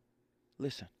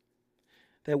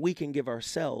 that we can give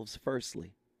ourselves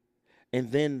firstly,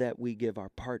 and then that we give our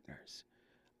partners.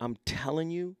 I'm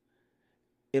telling you,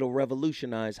 it'll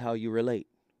revolutionize how you relate.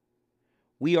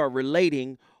 We are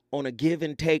relating on a give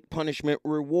and take punishment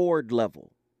reward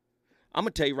level. I'm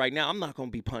going to tell you right now, I'm not going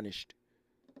to be punished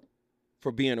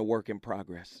for being a work in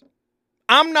progress.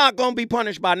 I'm not going to be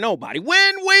punished by nobody.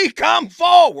 When we come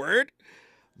forward,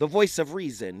 the voice of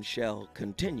reason shall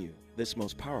continue this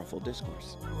most powerful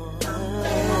discourse.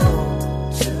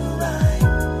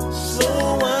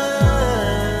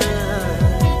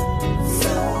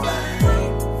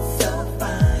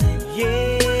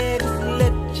 Yeah, just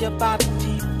let your body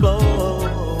flow.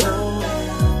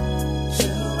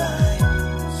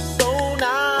 So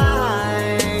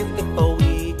nice before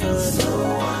we go.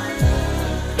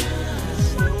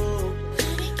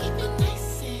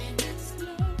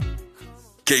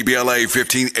 KBLA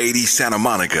 1580 Santa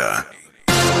Monica.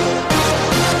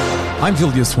 I'm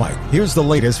Julius White. Here's the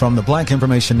latest from the Black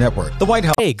Information Network. The White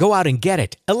House. Hey, go out and get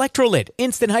it. Electrolyte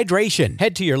Instant Hydration.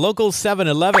 Head to your local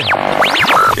 7-Eleven.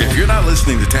 If you're not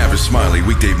listening to Tavis Smiley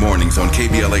weekday mornings on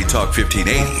KBLA Talk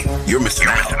 1580, you're missing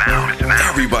out.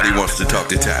 Everybody wants to talk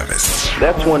to Tavis.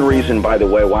 That's one reason, by the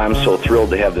way, why I'm so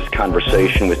thrilled to have this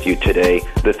conversation with you today.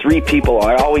 The three people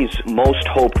I always most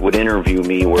hoped would interview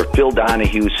me were Phil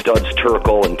Donahue, Studs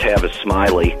Terkel, and Tavis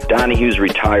Smiley. Donahue's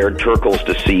retired, Terkel's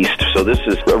deceased, so this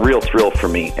is a real thrill for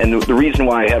me. And the reason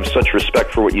why I have such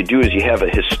respect for what you do is you have a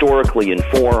historically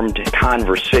informed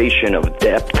conversation of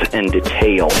depth and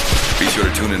detail. Be sure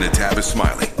to tune in to Tavis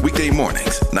Smiley weekday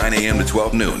mornings, 9 a.m. to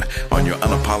 12 noon on your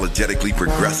unapologetically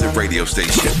progressive radio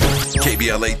station,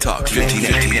 KBLA Talk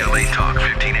 1580. KBLA Talk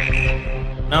 1580.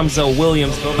 I'm Zoe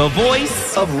Williams, the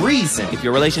voice of reason. If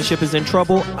your relationship is in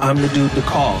trouble, I'm the dude to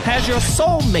call. Has your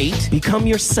soulmate become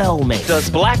your cellmate? Does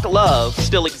black love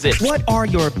still exist? What are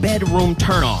your bedroom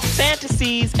turnoffs?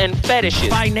 Fantasies and fetishes.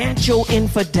 Financial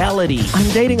infidelity.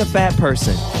 I'm dating a fat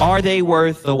person. Are they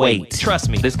worth the wait? Trust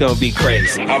me, this gonna be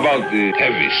crazy. How about the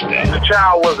heavy stuff? The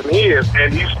child wasn't his,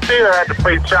 and he still had to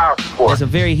pay child support. It's a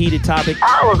very heated topic.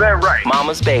 How was that right?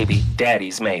 Mama's baby,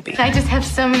 daddy's maybe. I just have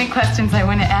so many questions I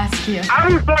want to ask you. I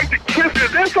just like to kiss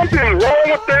it. There's something wrong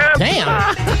with that.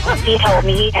 Damn. He told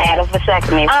me he had a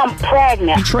vasectomy. I'm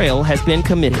pregnant. Betrayal has been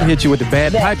committed. Hit you with the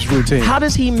bad pipes routine. How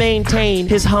does he maintain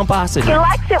his humposity? He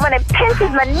likes it when it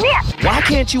pinches my nip. Why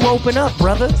can't you open up,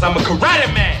 brother? I'm a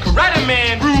karate man. Karate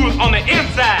man rules on the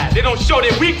inside. They don't show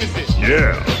their weaknesses.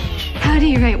 Yeah. How do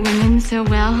you write women so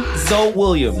well? Zoe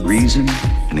Williams. Reason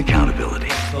and accountability.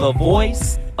 The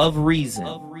voice of reason.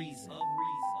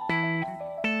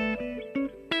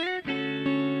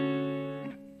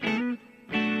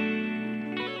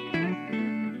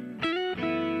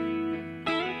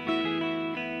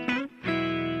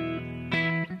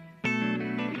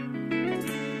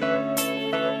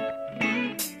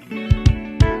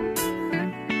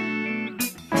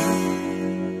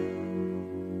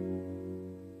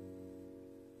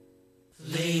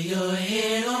 Lay your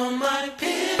head on my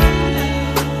pillow.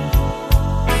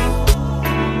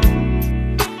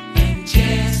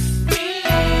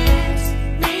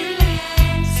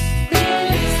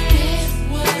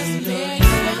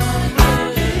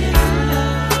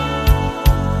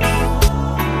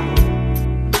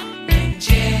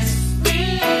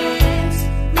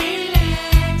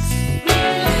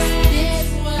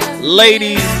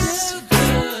 Ladies,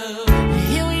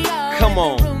 come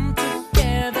on.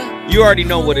 You already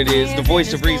know what it is. The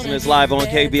Voice of Reason is live on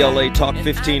KBLA Talk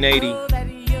 1580.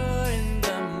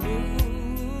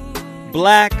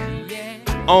 Black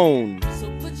owned,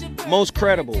 most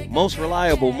credible, most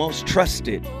reliable, most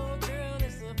trusted.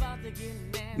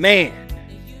 Man,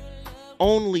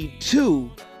 only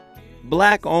 2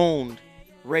 black-owned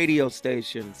radio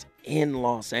stations in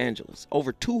Los Angeles.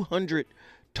 Over 200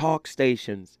 talk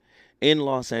stations in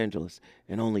Los Angeles,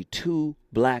 and only 2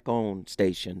 black-owned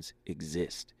stations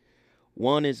exist.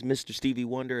 One is Mr. Stevie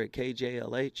Wonder at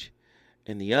KJLH,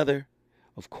 and the other,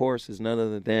 of course, is none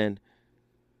other than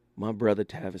my brother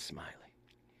Tavis Smiley.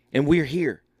 And we're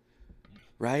here,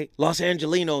 right? Los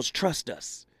Angelinos, trust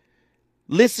us.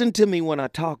 Listen to me when I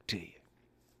talk to you.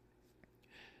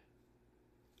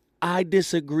 I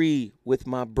disagree with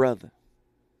my brother,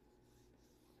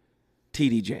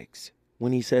 T.D. Jakes,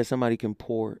 when he says somebody can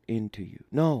pour into you.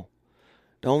 No.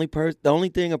 The only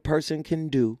thing a person can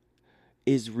do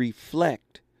is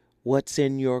reflect what's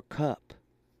in your cup.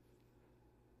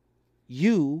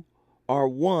 You are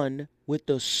one with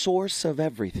the source of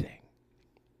everything.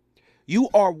 You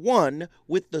are one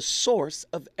with the source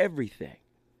of everything.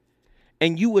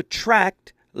 And you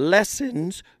attract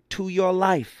lessons to your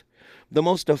life. The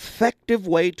most effective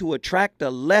way to attract a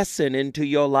lesson into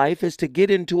your life is to get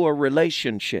into a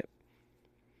relationship.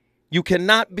 You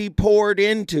cannot be poured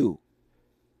into.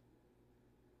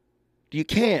 You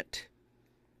can't.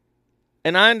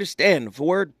 And I understand the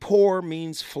word pour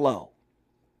means flow.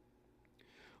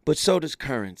 But so does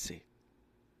currency.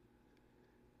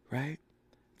 Right?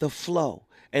 The flow.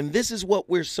 And this is what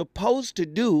we're supposed to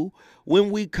do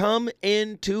when we come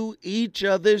into each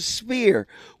other's sphere.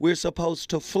 We're supposed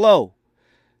to flow.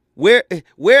 Where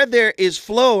there is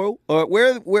flow, or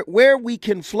where we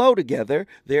can flow together,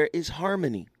 there is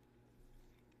harmony.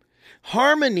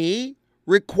 Harmony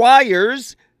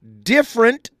requires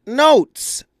different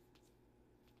notes.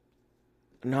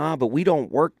 Nah, but we don't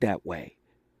work that way.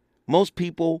 Most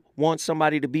people want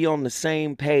somebody to be on the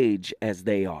same page as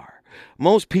they are.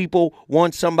 Most people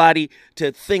want somebody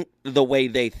to think the way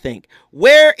they think.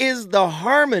 Where is the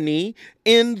harmony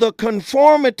in the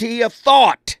conformity of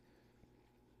thought?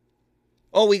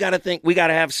 Oh, we got to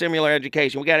have similar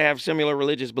education. We got to have similar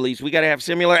religious beliefs. We got to have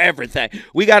similar everything.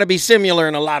 We got to be similar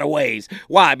in a lot of ways.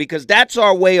 Why? Because that's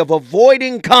our way of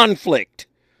avoiding conflict.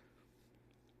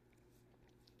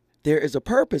 There is a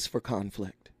purpose for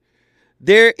conflict.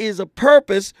 There is a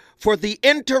purpose for the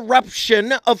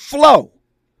interruption of flow.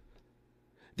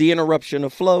 The interruption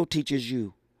of flow teaches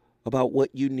you about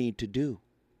what you need to do.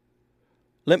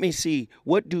 Let me see,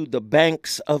 what do the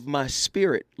banks of my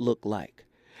spirit look like?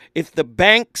 If the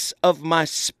banks of my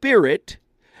spirit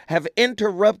have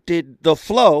interrupted the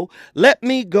flow, let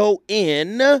me go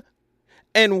in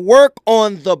and work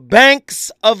on the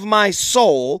banks of my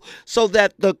soul so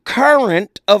that the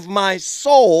current of my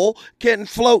soul can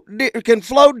flow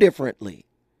differently.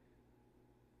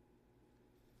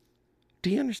 Do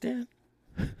you understand?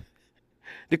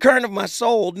 The current of my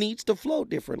soul needs to flow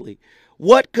differently.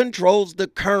 What controls the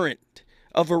current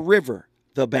of a river?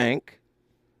 The bank,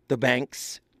 the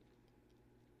banks.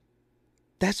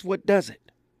 That's what does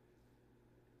it.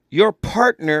 Your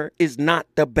partner is not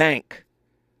the bank.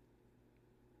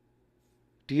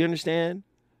 Do you understand?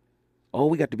 Oh,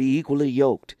 we got to be equally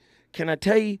yoked. Can I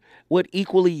tell you what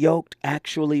equally yoked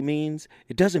actually means?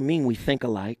 It doesn't mean we think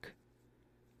alike.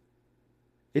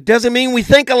 It doesn't mean we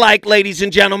think alike, ladies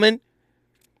and gentlemen.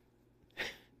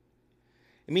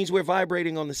 It means we're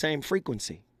vibrating on the same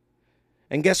frequency.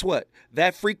 And guess what?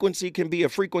 That frequency can be a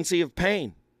frequency of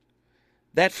pain.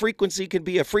 That frequency can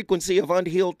be a frequency of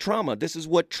unhealed trauma. This is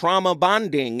what trauma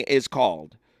bonding is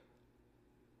called.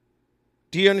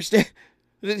 Do you understand?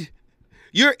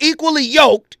 You're equally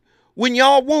yoked when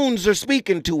y'all wounds are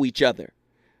speaking to each other.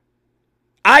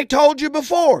 I told you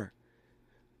before,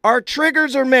 our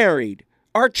triggers are married.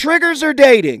 Our triggers are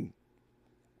dating.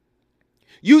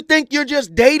 You think you're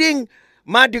just dating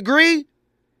my degree?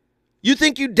 You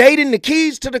think you dating the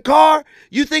keys to the car?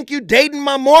 You think you dating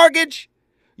my mortgage?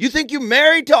 You think you're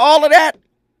married to all of that?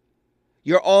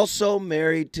 You're also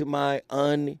married to my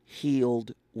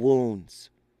unhealed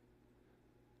wounds.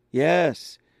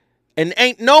 Yes. And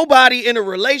ain't nobody in a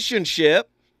relationship,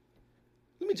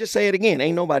 let me just say it again,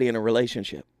 ain't nobody in a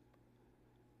relationship,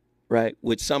 right,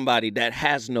 with somebody that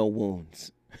has no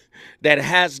wounds, that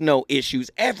has no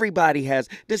issues. Everybody has.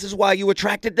 This is why you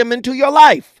attracted them into your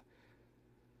life.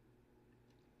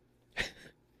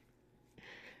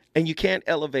 And you can't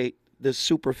elevate the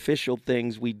superficial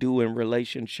things we do in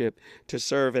relationship to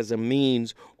serve as a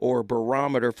means or a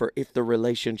barometer for if the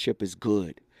relationship is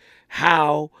good.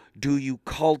 How do you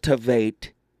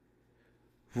cultivate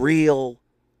real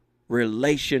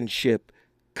relationship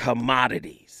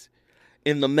commodities?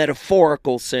 In the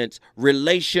metaphorical sense,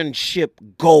 relationship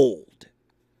gold.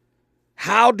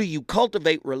 How do you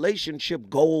cultivate relationship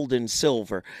gold and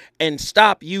silver and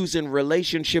stop using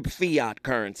relationship fiat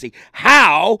currency?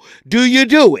 How do you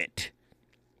do it?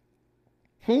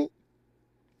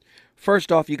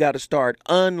 First off, you got to start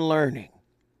unlearning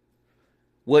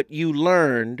what you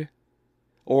learned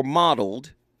or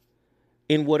modeled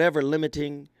in whatever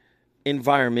limiting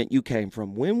environment you came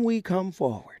from. When we come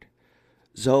forward,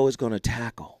 Zoe is going to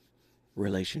tackle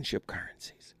relationship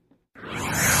currencies.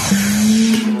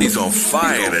 He's on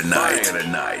fire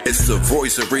tonight. It's the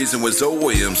Voice of Reason with Zoe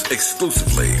Williams,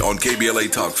 exclusively on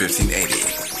KBLA Talk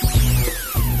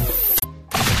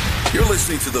 1580. You're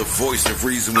listening to the Voice of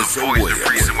Reason with Zoe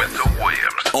Williams.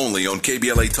 Only on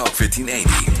KBLA Talk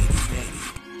 1580.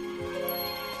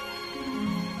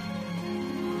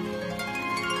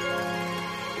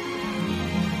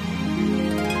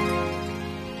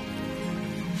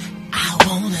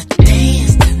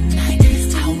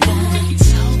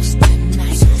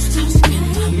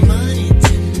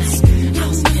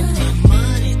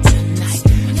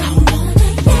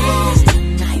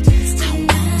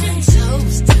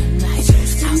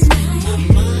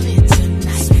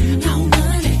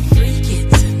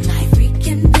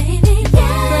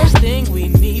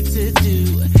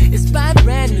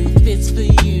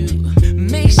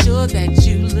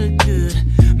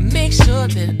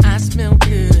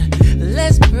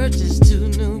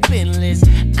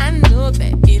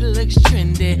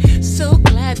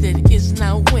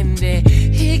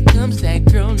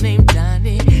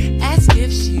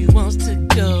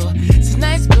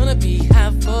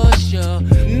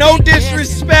 No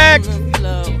disrespect.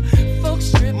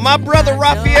 My brother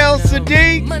Raphael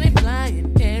Sadiq.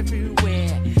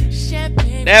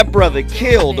 That brother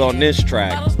killed on this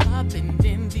track.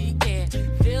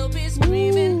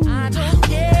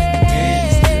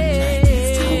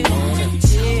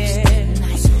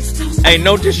 Hey,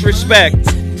 no disrespect.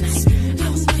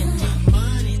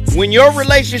 When your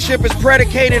relationship is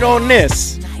predicated on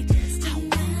this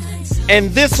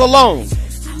and this alone,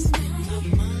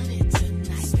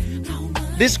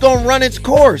 this gonna run its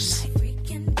course.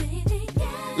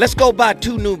 Let's go buy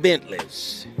 2 new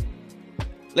Bentleys.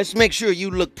 Let's make sure you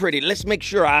look pretty. Let's make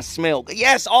sure I smell good.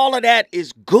 Yes, all of that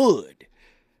is good.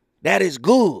 That is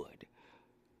good.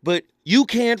 But you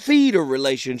can't feed a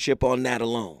relationship on that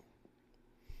alone.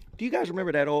 Do you guys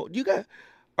remember that old?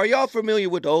 Are y'all familiar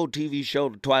with the old TV show,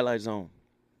 The Twilight Zone?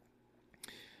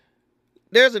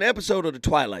 There's an episode of The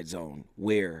Twilight Zone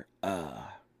where a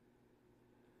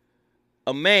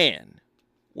man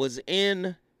was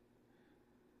in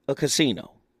a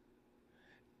casino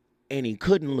and he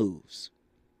couldn't lose.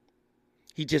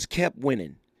 He just kept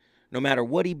winning. No matter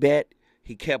what he bet,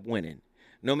 he kept winning.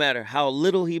 No matter how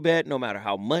little he bet, no matter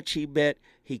how much he bet,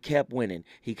 he kept winning.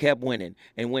 He kept winning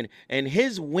and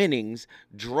his winnings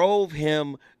drove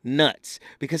him nuts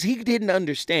because he didn't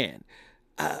understand.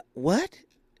 What?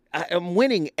 I'm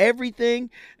winning everything.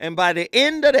 And by the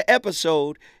end of the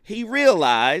episode, he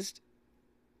realized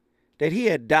that he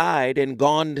had died and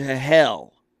gone to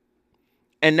hell.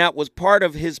 And that was part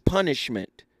of his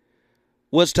punishment,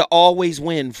 was to always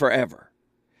win forever.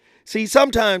 See,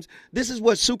 sometimes this is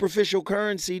what superficial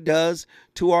currency does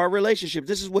to our relationship.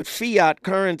 This is what fiat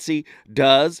currency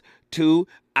does to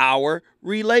our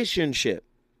relationship.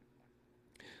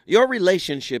 Your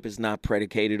relationship is not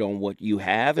predicated on what you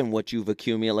have and what you've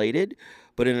accumulated.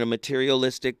 But in a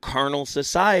materialistic, carnal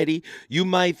society, you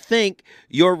might think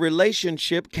your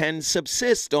relationship can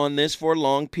subsist on this for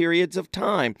long periods of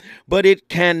time. But it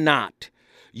cannot.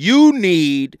 You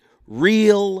need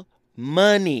real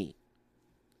money.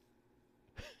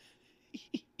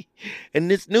 And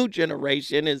this new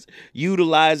generation is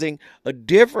utilizing a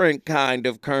different kind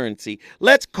of currency.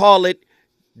 Let's call it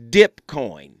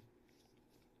Dipcoin.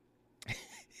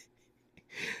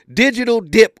 Digital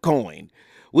Dipcoin.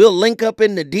 We'll link up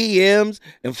in the DMs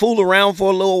and fool around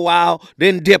for a little while,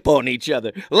 then dip on each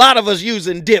other. A lot of us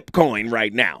using Dipcoin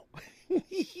right now.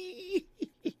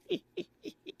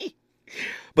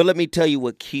 But let me tell you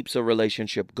what keeps a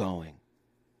relationship going.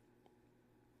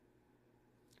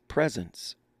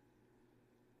 Presence.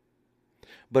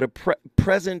 But a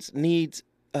presence needs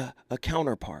a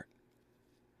counterpart.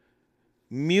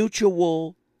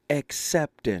 Mutual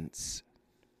acceptance.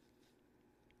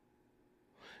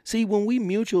 See, when we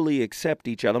mutually accept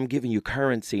each other, I'm giving you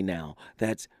currency now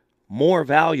that's more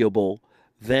valuable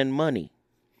than money.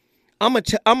 I'm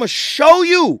gonna show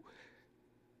you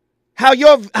how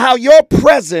your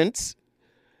presence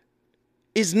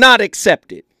is not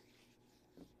accepted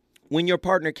when your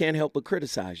partner can't help but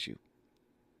criticize you.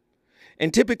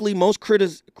 And typically most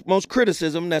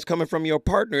criticism that's coming from your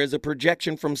partner is a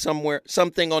projection from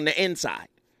something on the inside.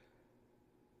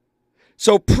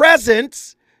 So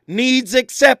presence needs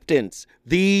acceptance.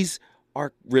 These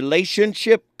are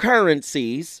relationship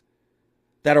currencies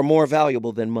that are more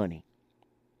valuable than money.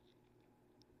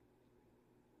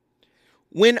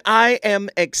 When I am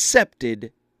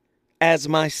accepted as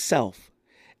myself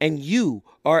and you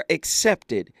are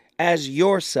accepted as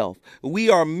yourself, we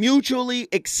are mutually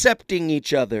accepting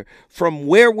each other from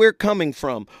where we're coming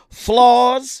from,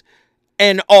 flaws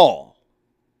and all.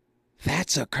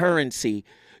 That's a currency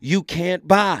you can't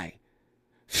buy.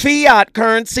 Fiat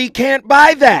currency can't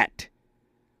buy that.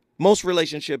 Most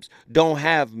relationships don't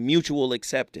have mutual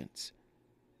acceptance.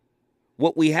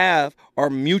 What we have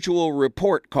are mutual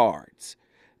report cards.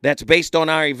 That's based on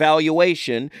our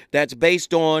evaluation. That's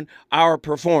based on our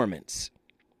performance.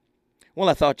 Well,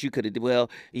 I thought you could have, well,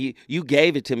 you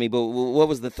gave it to me, but what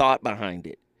was the thought behind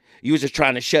it? You were just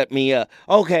trying to shut me up.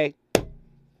 Okay.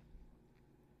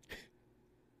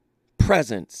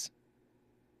 Presence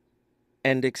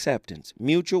and acceptance.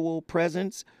 Mutual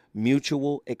presence,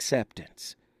 mutual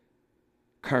acceptance.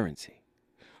 Currency.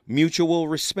 Mutual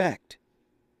respect.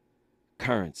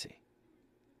 Currency.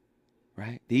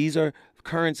 Right? These are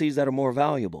currencies that are more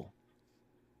valuable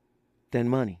than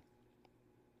money.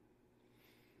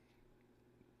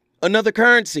 Another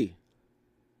currency.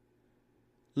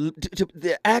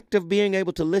 The act of being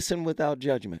able to listen without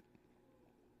judgment.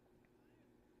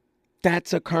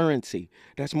 That's a currency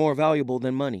that's more valuable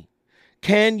than money.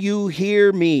 Can you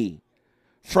hear me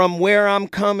from where I'm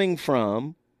coming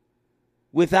from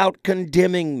without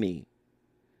condemning me?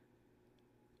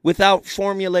 Without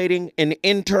formulating an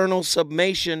internal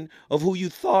summation of who you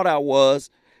thought I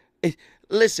was?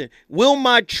 Listen, will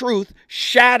my truth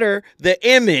shatter the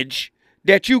image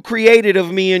that you created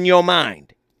of me in your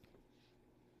mind?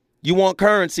 You want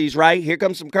currencies, right? Here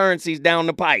comes some currencies down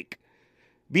the pike.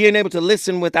 Being able to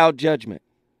listen without judgment.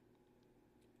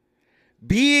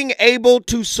 Being able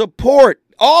to support.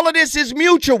 All of this is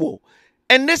mutual.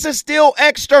 And this is still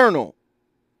external.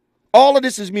 All of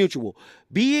this is mutual.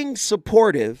 Being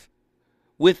supportive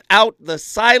without the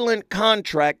silent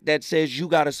contract that says you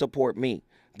got to support me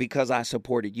because I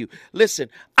supported you. Listen,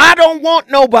 I don't want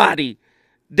nobody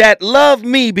that love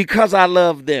me because I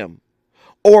love them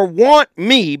or want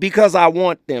me because I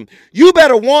want them. You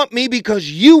better want me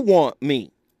because you want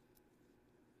me.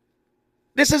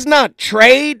 This is not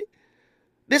trade.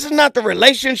 This is not the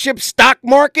relationship stock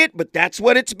market, but that's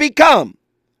what it's become.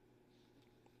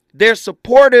 They're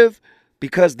supportive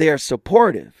because they're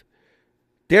supportive.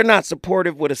 They're not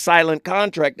supportive with a silent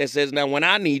contract that says, now when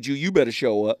I need you, you better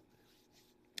show up.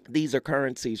 These are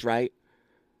currencies, right?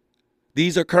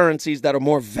 These are currencies that are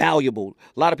more valuable.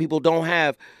 A lot of people don't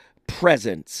have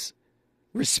presence,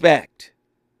 respect,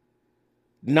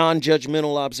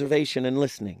 non-judgmental observation and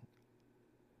listening,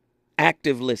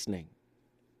 active listening.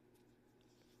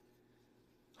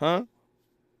 Huh?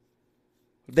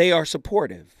 They are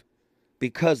supportive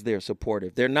because they're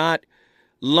supportive. They're not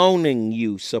loaning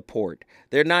you support.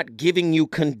 They're not giving you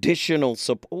conditional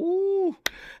support. Ooh,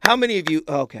 how many of you,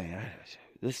 okay,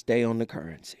 let's stay on the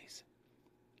currencies.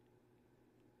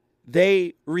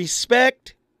 They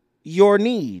respect your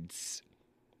needs.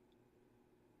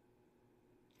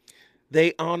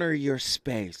 They honor your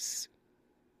space.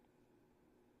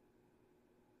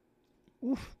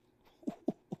 Oof.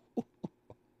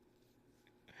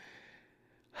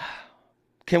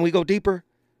 Can we go deeper?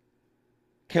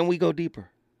 Can we go deeper?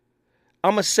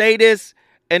 I'm going to say this,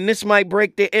 and this might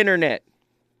break the internet.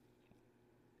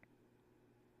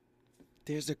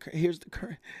 Here's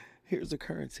the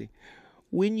currency.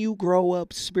 When you grow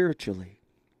up spiritually,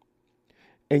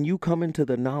 and you come into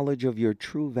the knowledge of your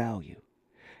true value,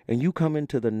 and you come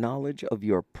into the knowledge of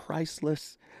your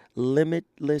priceless,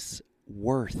 limitless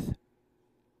worth,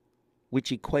 which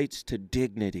equates to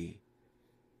dignity.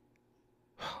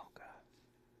 Oh, God.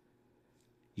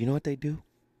 You know what they do?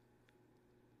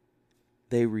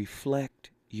 They reflect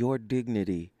your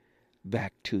dignity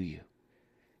back to you.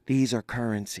 These are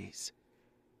currencies.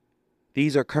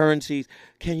 These are currencies.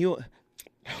 Can you...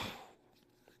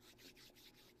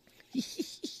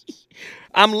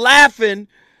 I'm laughing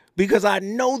because I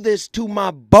know this to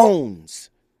my bones.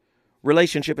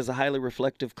 Relationship is a highly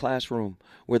reflective classroom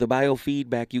where the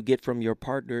biofeedback you get from your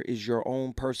partner is your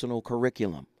own personal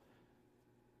curriculum.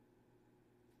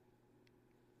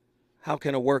 How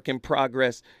can a work in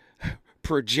progress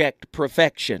project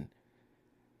perfection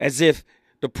as if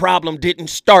the problem didn't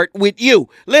start with you?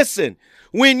 Listen,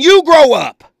 when you grow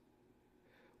up,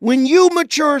 when you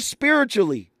mature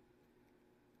spiritually,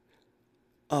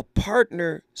 a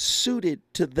partner suited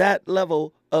to that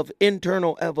level of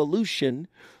internal evolution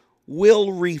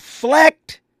will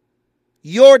reflect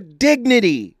your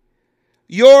dignity,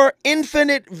 your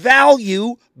infinite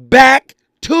value back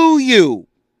to you.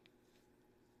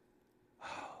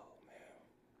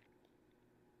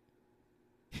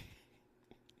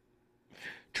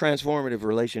 Transformative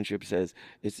relationship says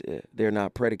they're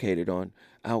not predicated on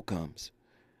outcomes.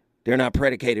 They're not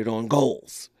predicated on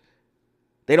goals.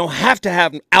 They don't have to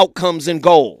have outcomes and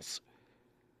goals.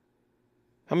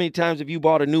 How many times have you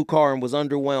bought a new car and was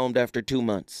underwhelmed after 2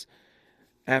 months?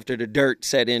 After the dirt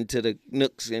set into the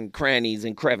nooks and crannies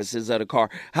and crevices of the car.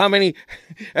 How many,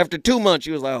 after 2 months,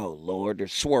 you was like, oh, Lord,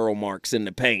 there's swirl marks in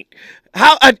the paint.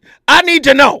 I need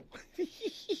to know.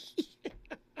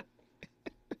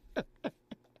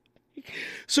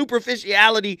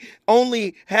 Superficiality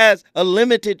only has a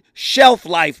limited shelf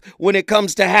life when it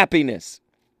comes to happiness.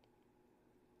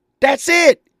 That's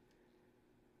it.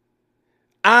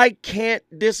 I can't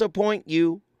disappoint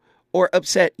you or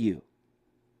upset you.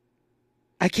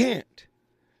 I can't.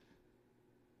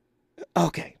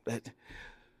 Okay.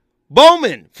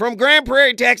 Bowman from Grand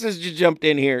Prairie, Texas just jumped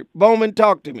in here. Bowman,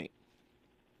 talk to me.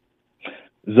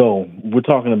 So we're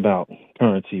talking about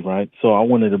currency, right? So I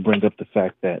wanted to bring up the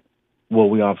fact that, well,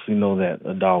 we obviously know that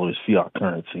a dollar is fiat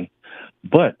currency,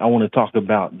 but I want to talk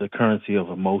about the currency of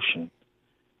emotion.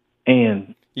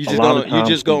 And you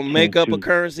just gonna make up a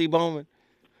currency, Bowman?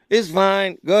 It's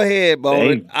fine. Go ahead,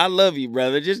 Bowman. Hey. I love you,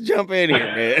 brother. Just jump in here,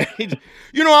 man.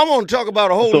 I want to talk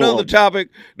about a whole nother topic,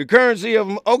 the currency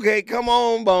of. Okay, come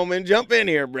on, Bowman. Jump in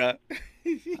here, bro.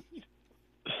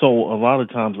 So a lot of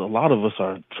times, a lot of us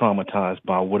are traumatized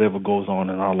by whatever goes on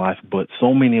in our life, but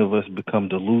so many of us become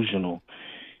delusional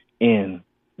in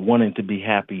wanting to be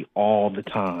happy all the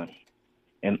time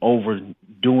and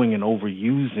overdoing and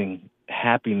overusing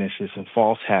happinesses and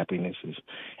false happinesses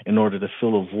in order to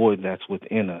fill a void that's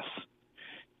within us.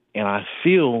 And I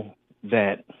feel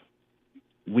that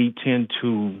we tend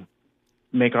to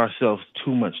make ourselves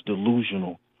too much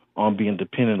delusional on being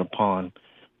dependent upon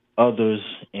others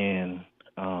and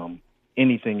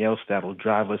anything else that'll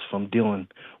drive us from dealing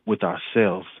with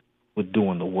ourselves, with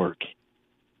doing the work.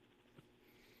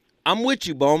 I'm with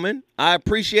you, Bowman. I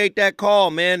appreciate that call,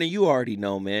 man. And you already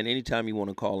know, man, anytime you want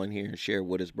to call in here and share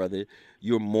with us, brother,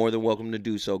 you're more than welcome to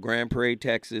do so. Grand Prairie,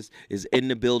 Texas is in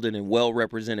the building and well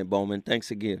represented, Bowman.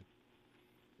 Thanks again.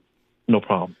 No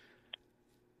problem.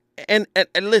 And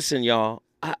listen, y'all.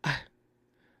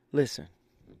 Listen.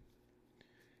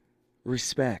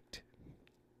 Respect.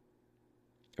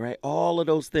 Right? All of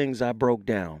those things I broke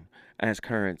down as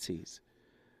currencies.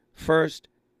 First,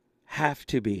 have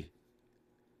to be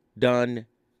done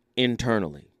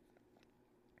internally.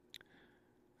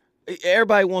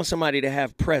 Everybody wants somebody to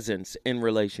have presence in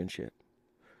relationship.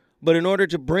 But in order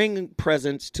to bring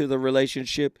presence to the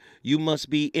relationship, you must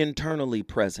be internally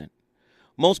present.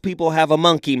 Most people have a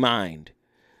monkey mind.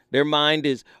 Their mind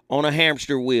is on a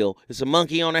hamster wheel. It's a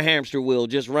monkey on a hamster wheel,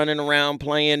 just running around,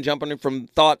 playing, jumping from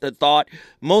thought to thought.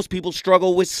 Most people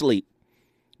struggle with sleep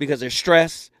because they're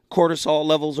stressed. Cortisol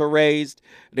levels are raised.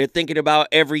 They're thinking about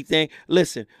everything.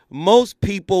 Listen, most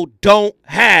people don't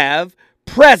have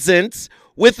presence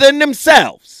within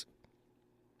themselves.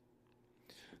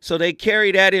 So they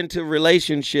carry that into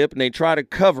relationship and they try to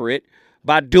cover it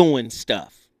by doing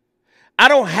stuff. I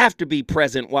don't have to be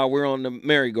present while we're on the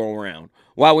merry-go-round,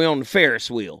 while we're on the Ferris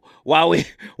wheel, while we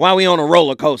on a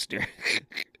roller coaster.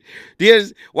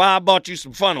 Here's why I bought you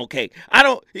some funnel cake.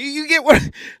 You get what?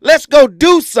 Let's go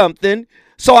do something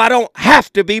so I don't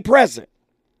have to be present.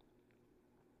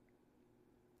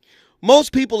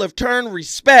 Most people have turned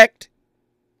respect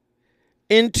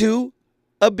into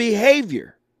a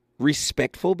behavior.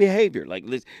 Respectful behavior. Like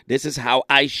this is how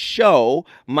I show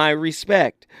my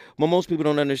respect. But most people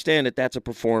don't understand that that's a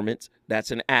performance.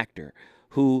 That's an actor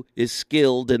who is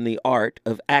skilled in the art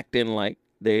of acting like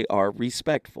they are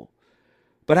respectful.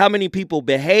 But how many people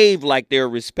behave like they're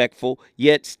respectful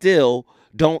yet still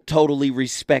don't totally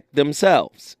respect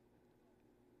themselves?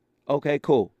 Okay,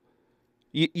 cool.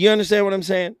 You understand what I'm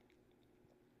saying?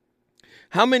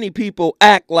 How many people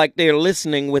act like they're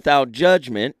listening without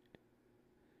judgment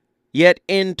yet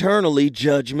internally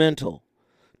judgmental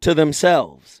to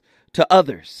themselves, to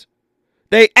others?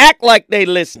 They act like they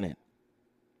listening.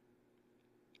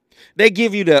 They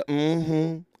give you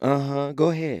the go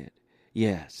ahead.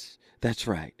 Yes, that's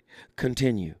right.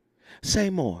 Continue. Say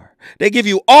more. They give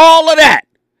you all of that.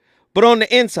 But on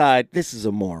the inside, this is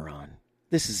a moron.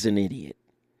 This is an idiot.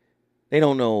 They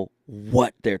don't know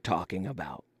what they're talking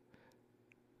about.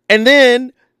 And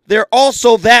then they're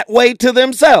also that way to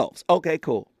themselves. Okay,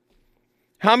 cool.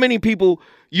 How many people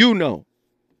you know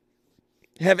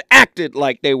have acted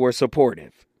like they were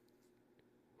supportive?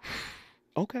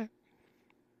 Okay.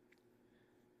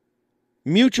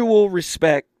 Mutual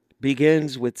respect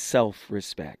begins with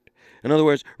self-respect. In other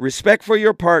words, respect for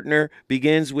your partner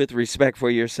begins with respect for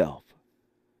yourself.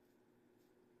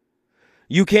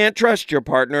 You can't trust your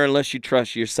partner unless you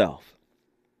trust yourself.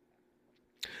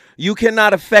 You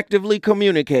cannot effectively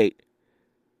communicate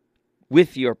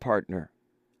with your partner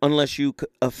unless you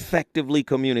effectively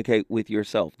communicate with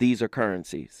yourself. These are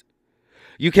currencies.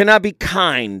 You cannot be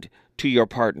kind to your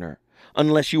partner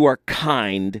unless you are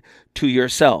kind to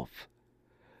yourself.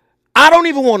 I don't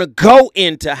even want to go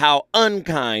into how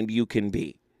unkind you can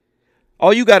be.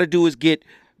 All you got to do is get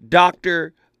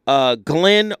Dr.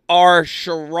 Glenn R.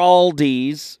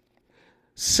 Schiraldi's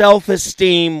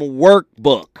self-esteem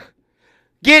workbook.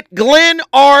 Get Glenn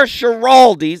R.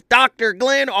 Schiraldi's, Dr.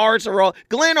 Glenn R.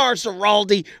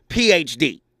 Schiraldi,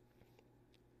 PhD.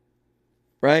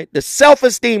 Right? The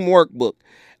self-esteem workbook.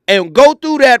 And go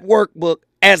through that workbook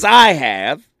as I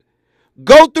have.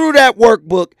 Go through that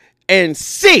workbook and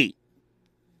see.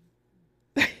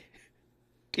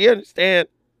 Do you understand?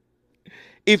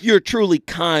 If you're truly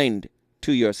kind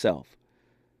to yourself.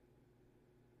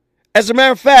 As a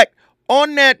matter of fact,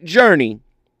 on that journey,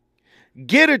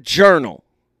 get a journal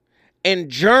and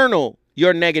journal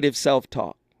your negative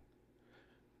self-talk.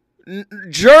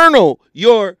 Journal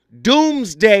your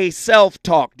doomsday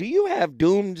self-talk. Do you have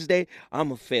doomsday?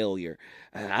 I'm a failure.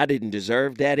 I didn't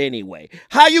deserve that anyway.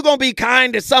 How you going to be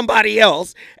kind to somebody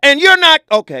else and you're not?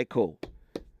 Okay, cool.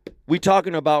 We're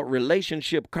talking about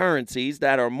relationship currencies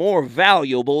that are more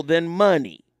valuable than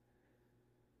money.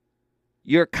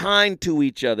 You're kind to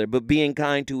each other, but being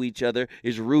kind to each other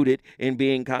is rooted in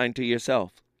being kind to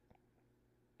yourself.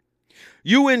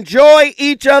 You enjoy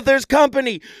each other's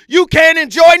company. You can't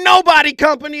enjoy nobody's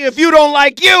company if you don't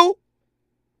like you.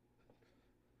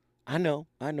 I know.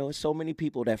 It's so many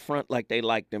people that front like they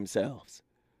like themselves.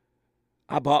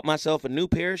 I bought myself a new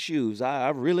pair of shoes. I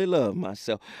really love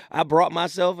myself. I brought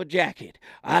myself a jacket.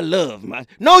 I love my...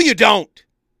 No, you don't.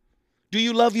 Do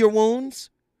you love your wounds?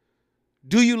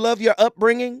 Do you love your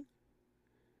upbringing?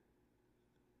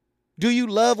 Do you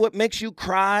love what makes you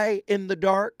cry in the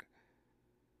dark?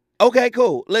 Okay,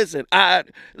 cool. Listen.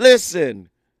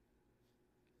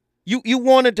 You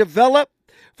want to develop?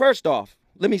 First off,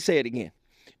 let me say it again.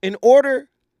 In order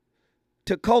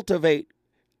to cultivate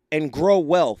and grow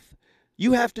wealth,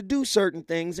 you have to do certain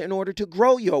things in order to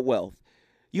grow your wealth.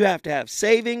 You have to have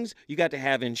savings. You got to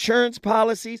have insurance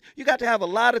policies. You got to have a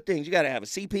lot of things. You got to have a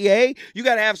CPA. You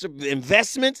got to have some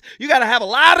investments. You got to have a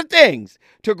lot of things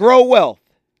to grow wealth.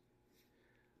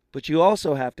 But you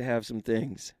also have to have some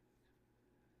things.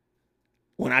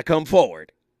 When I come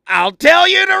forward, I'll tell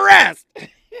you the rest.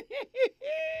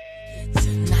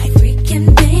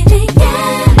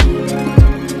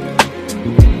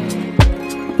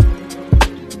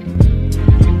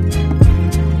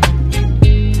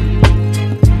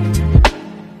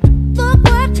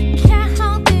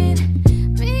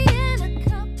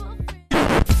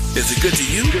 Is it good to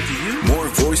you? More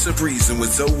Voice of Reason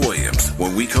with Zoe Williams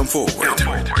when we come forward.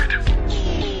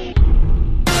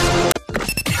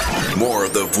 More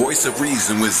of the Voice of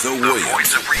Reason with Zoe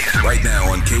Williams right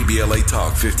now on KBLA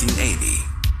Talk 1580.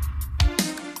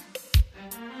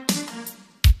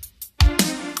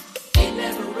 It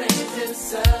never rains in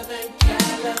Southern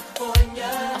California.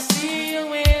 I'll see you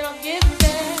when I get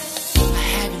there. I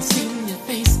haven't seen your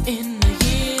face in a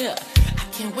year. I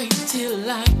can't wait till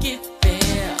I get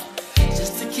there.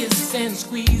 Just a kiss and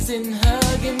squeeze and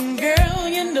hug and girl,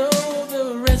 you know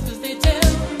the rest 'cause they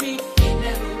tell me it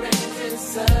never rains in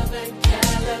Southern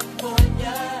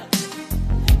California.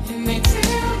 And they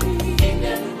tell me it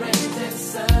never rains in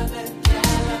Southern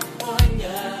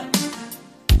California.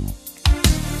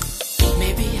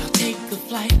 Maybe I'll take a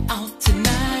flight out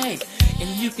tonight and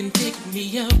you can pick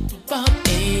me up about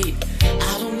 8.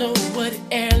 I don't know what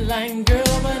airline,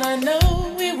 girl, but I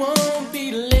know we won't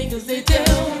be late 'cause they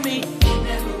tell me it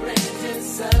never rains in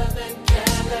Southern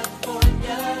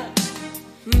California.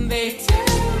 They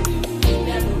tell me it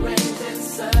never rains in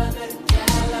Southern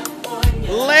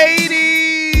California.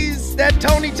 Ladies, that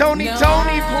Tony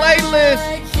playlist.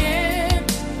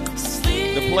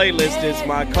 The playlist is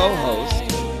my co-host.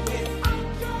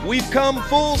 We've come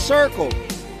full circle.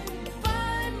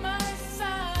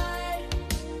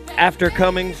 After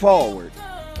coming forward.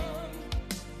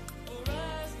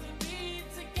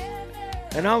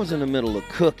 And I was in the middle of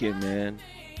cooking, man.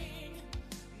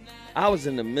 I was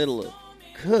in the middle of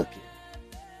cooking.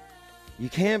 You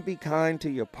can't be kind to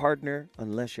your partner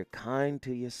unless you're kind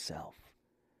to yourself.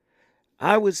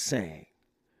 I was saying,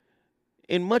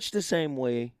 in much the same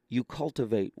way you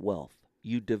cultivate wealth,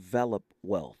 you develop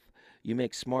wealth, you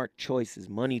make smart choices,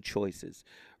 money choices,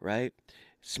 right?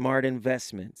 Smart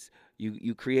investments.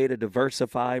 You create a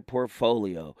diversified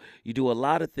portfolio. You do a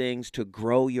lot of things to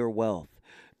grow your wealth.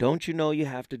 Don't you know you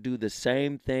have to do the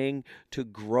same thing to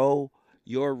grow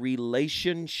your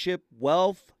relationship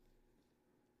wealth?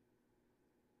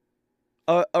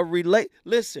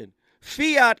 Listen,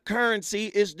 fiat currency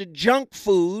is the junk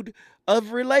food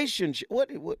of relationship.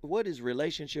 What is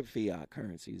relationship fiat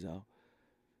currencies, though?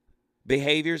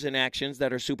 Behaviors and actions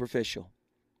that are superficial.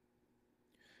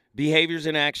 Behaviors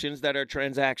and actions that are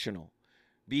transactional.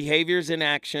 Behaviors and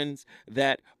actions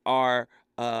that are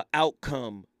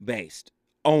outcome based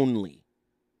only.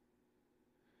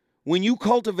 When you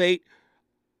cultivate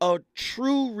a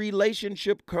true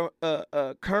relationship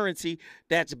currency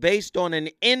that's based on an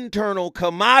internal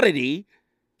commodity,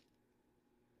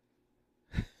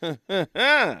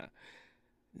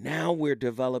 now we're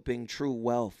developing true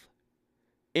wealth,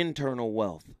 internal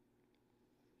wealth,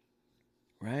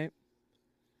 right?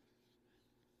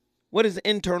 What is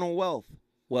internal wealth?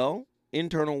 Well,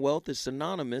 internal wealth is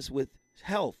synonymous with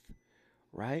health,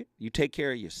 right? You take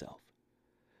care of yourself.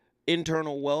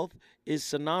 Internal wealth is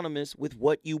synonymous with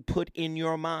what you put in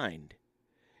your mind.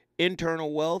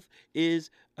 Internal wealth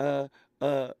is a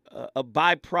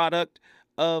byproduct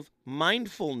of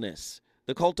mindfulness,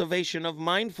 the cultivation of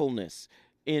mindfulness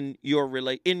in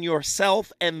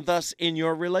yourself and thus in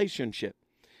your relationship.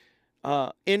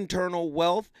 Internal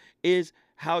wealth is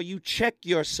how you check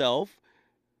yourself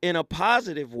in a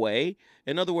positive way.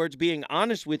 In other words, being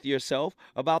honest with yourself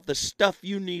about the stuff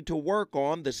you need to work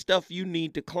on, the stuff you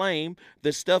need to claim,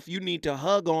 the stuff you need to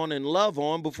hug on and love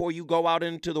on before you go out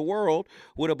into the world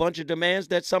with a bunch of demands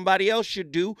that somebody else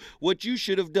should do what you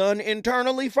should have done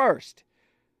internally first.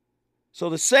 So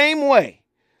the same way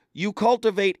you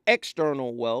cultivate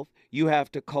external wealth, you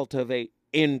have to cultivate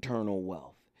internal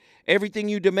wealth. Everything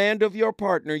you demand of your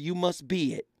partner, you must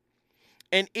be it.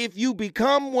 And if you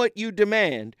become what you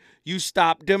demand, you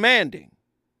stop demanding.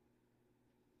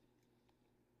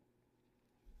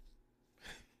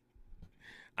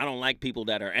 I don't like people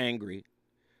that are angry.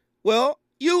 Well,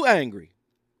 you angry.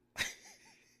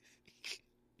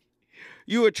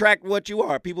 You attract what you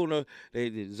are. People know.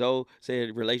 Zoe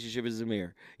said relationship is a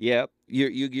mirror. Yep,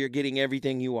 you're getting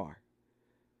everything you are.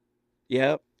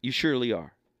 Yep, you surely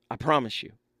are. I promise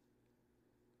you.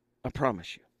 I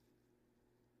promise you.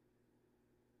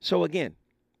 So again,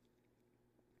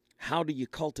 how do you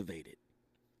cultivate it?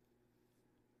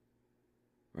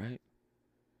 Right?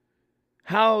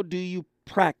 How do you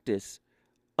practice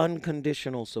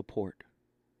unconditional support?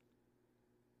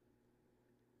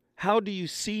 How do you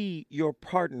see your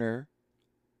partner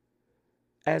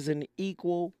as an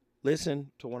equal? Listen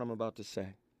to what I'm about to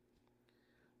say.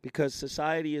 Because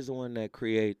society is the one that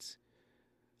creates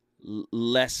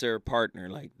lesser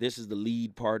partner. Like, this is the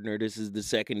lead partner, this is the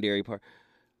secondary part.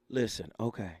 Listen,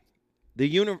 okay.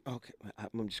 Okay,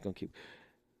 I'm just going to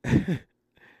keep.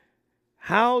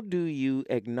 How do you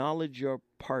acknowledge your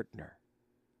partner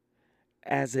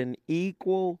as an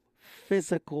equal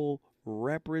physical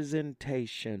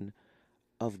representation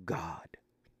of God?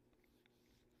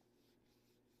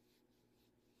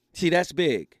 See, that's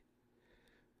big.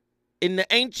 In the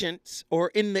ancients, or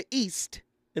in the East,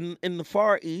 in the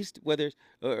Far East, whether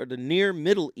or the near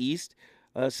Middle East,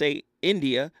 say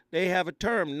India, they have a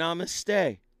term,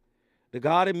 namaste. The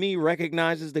God in me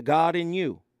recognizes the God in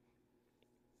you.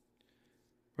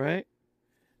 Right?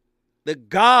 The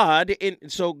God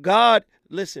so God,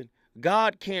 listen,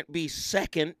 God can't be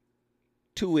second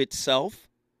to itself.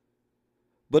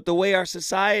 But the way our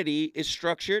society is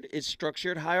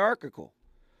structured hierarchical.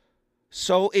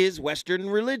 So is Western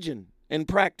religion and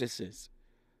practices.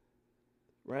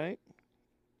 Right?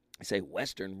 I say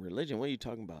Western religion, what are you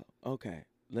talking about? Okay,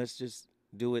 let's just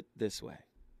do it this way.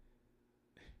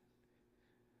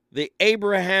 The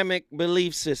Abrahamic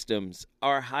belief systems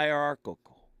are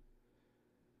hierarchical,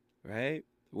 right?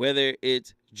 Whether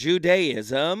it's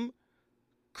Judaism,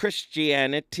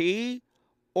 Christianity,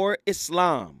 or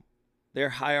Islam, they're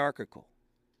hierarchical.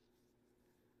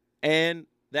 And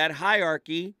that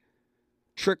hierarchy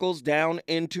trickles down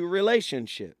into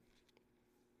relationship.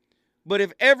 But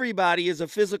if everybody is a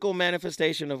physical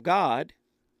manifestation of God,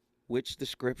 which the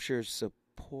scriptures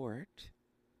support,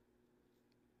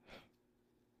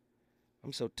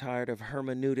 I'm so tired of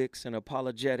hermeneutics and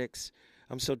apologetics.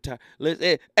 I'm so tired.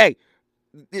 Hey,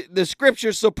 the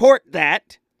scriptures support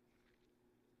that.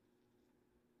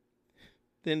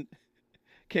 Then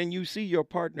can you see your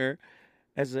partner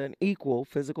as an equal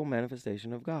physical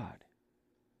manifestation of God?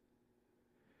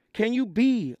 Can you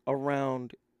be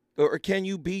around, or can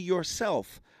you be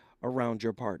yourself around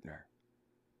your partner?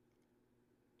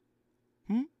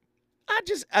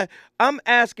 I'm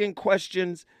asking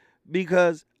questions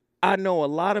because I know a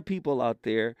lot of people out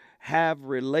there have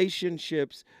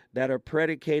relationships that are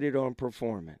predicated on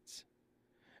performance.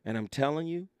 And I'm telling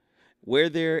you, where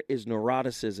there is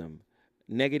neuroticism,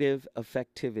 negative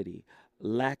affectivity,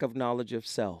 lack of knowledge of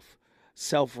self,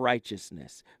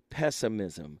 self-righteousness,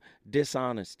 pessimism,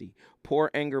 dishonesty, poor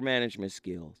anger management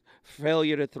skills,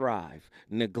 failure to thrive,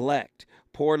 neglect,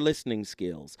 poor listening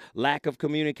skills, lack of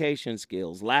communication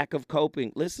skills, lack of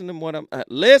coping. Listen to what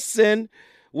listen.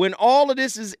 When all of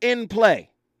this is in play,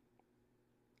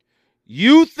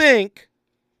 you think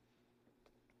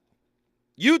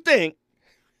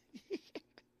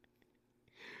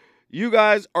you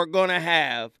guys are going to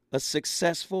have a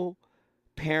successful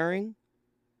pairing,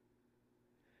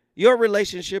 your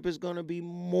relationship is going to be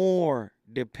more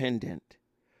dependent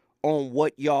on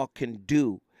what y'all can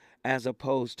do as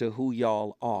opposed to who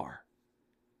y'all are.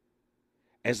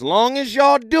 As long as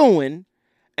y'all doing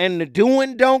and the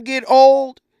doing don't get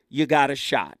old, you got a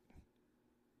shot.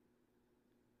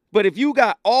 But if you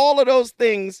got all of those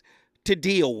things to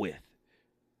deal with,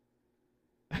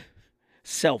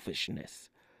 selfishness,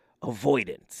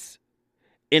 avoidance,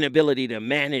 inability to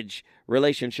manage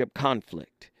relationship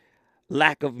conflict,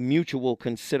 lack of mutual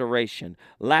consideration,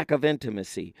 lack of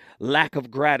intimacy, lack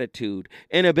of gratitude,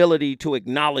 inability to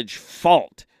acknowledge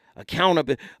fault,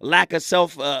 lack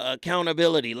of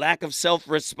accountability, lack of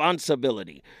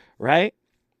self-responsibility, right?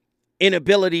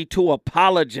 Inability to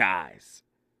apologize.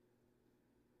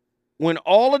 When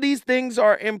all of these things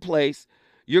are in place,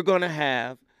 you're going to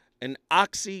have an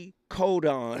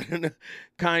oxycodone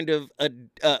kind of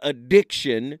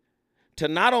addiction to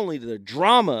not only the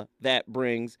drama that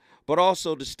brings, but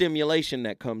also the stimulation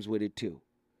that comes with it too.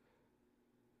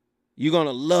 You're going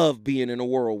to love being in a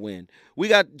whirlwind. We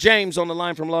got James on the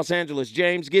line from Los Angeles.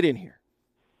 James, get in here.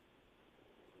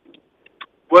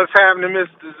 What's happening,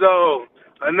 Mr. Zoe?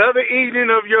 Another evening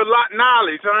of your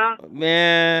knowledge, huh?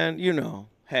 Man, you know,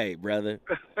 hey, brother.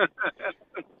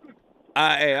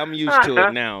 I'm used to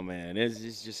it now, man.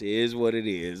 It's just is what it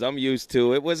is. I'm used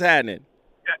to it. What's happening?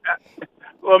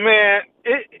 Well, man,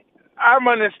 I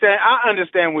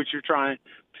understand what you're trying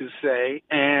to say,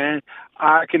 and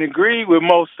I can agree with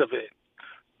most of it.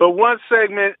 But one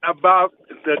segment about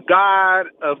the God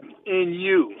in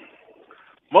you,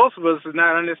 most of us are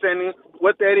not understanding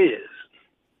what that is,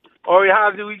 or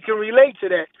how we can relate to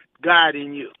that God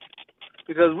in you,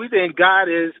 because we think God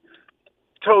is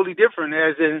totally different,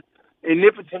 as an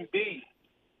omnipotent being,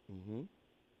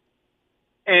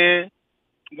 and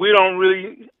we don't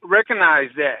really recognize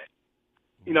that,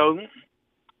 you know.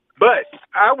 But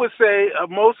I would say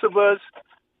most of us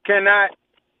cannot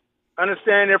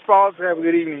understand their faults. Have a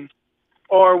good evening.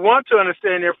 Or want to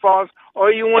understand their faults,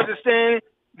 or even understand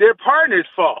their partner's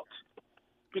faults,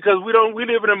 because we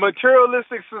live in a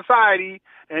materialistic society,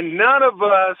 and none of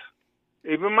us,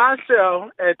 even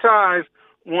myself, at times,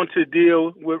 want to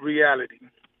deal with reality.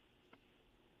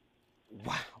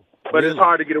 Wow. But really? It's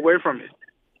hard to get away from it.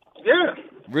 Yeah.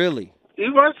 Really?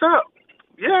 Even myself.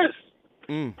 Yes.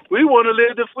 Mm. We want to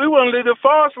live the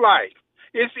false life.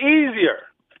 It's easier.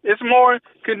 It's more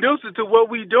conducive to what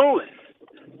we're doing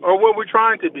or what we're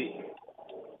trying to be.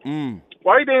 Mm.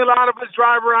 Why do you think a lot of us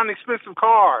drive around expensive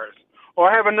cars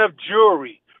or have enough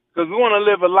jewelry? Because we want to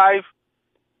live a life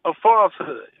of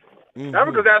falsehood. Mm-hmm. Not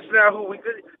because that's not who we.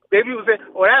 People say,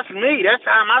 "Oh, that's me.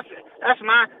 That's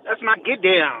my get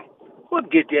down." What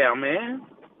get down, man?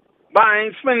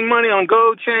 Spending money on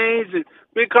gold chains and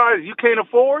big cars you can't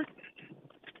afford,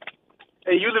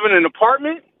 and you live in an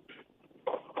apartment.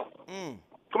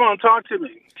 Come on, talk to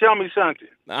me. Tell me something.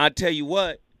 I tell you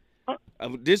what.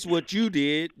 This is what you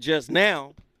did just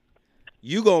now.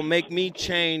 You gonna make me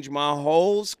change my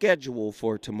whole schedule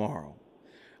for tomorrow.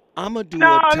 I'm gonna do a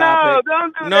topic. No,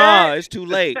 don't do that. No, it's too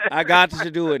late. I got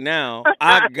to do it now.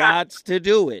 I got to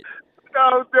do it.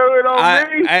 Don't do it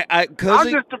on me. I'm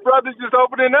just a brother just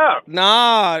opening up.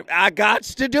 Nah, I got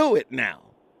to do it now.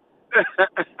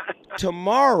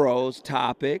 Tomorrow's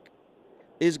topic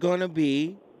is gonna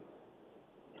be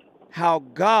how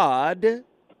God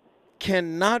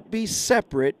cannot be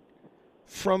separate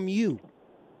from you.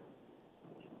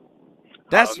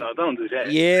 No, don't do that.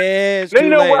 Yeah, it's too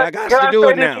late. What? I got to do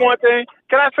it now.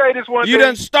 Can I say this one thing? You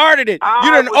done started it.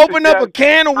 You done opened up a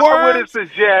can of worms,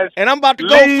 and I'm about to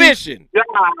go fishing.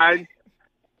 God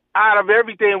out of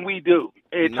everything we do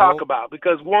and talk about.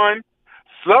 Because, one,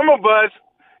 some of us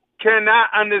cannot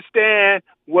understand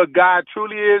what God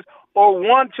truly is or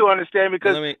want to understand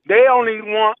because they only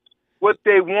want what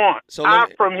they want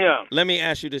from Him. Let me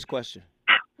ask you this question.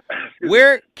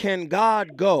 Where can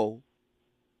God go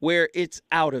where it's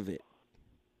out of it?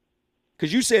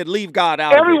 Because you said leave God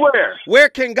out of it. Everywhere. Where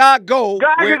can God go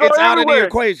God where can go it's out of the everywhere.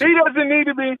 equation? He doesn't need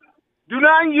to be. Do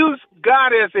not use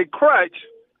God as a crutch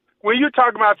when you're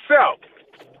talking about self.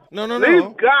 No.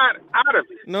 Leave God out of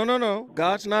it. No.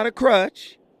 God's not a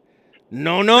crutch.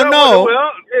 No. Well,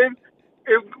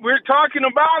 if we're talking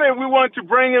about it, we want to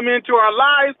bring him into our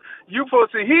lives. You're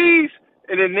supposed to, he's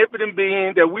an omnipotent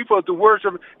being that we're supposed to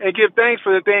worship and give thanks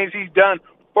for the things he's done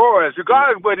for us,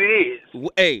 regardless of what it is.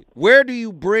 Hey, where do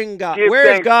you bring God? Give Where is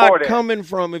thanks God for that. coming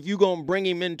from if you're going to bring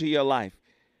him into your life?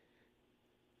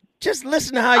 Just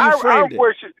listen to how you framed it.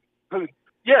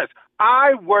 Yes,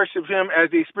 I worship him as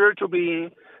a spiritual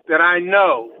being that I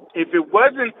know if it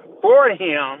wasn't for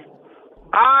him,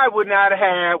 I would not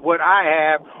have what I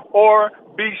have or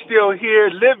be still here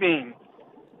living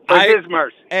for his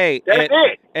mercy. Hey, that's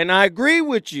it. And I agree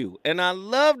with you. And I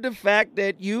love the fact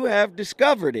that you have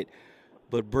discovered it.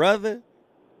 But, brother,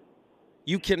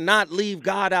 you cannot leave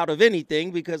God out of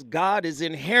anything because God is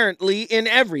inherently in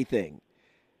everything.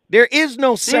 There is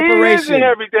no separation. He is in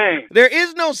everything. There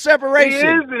is no separation. He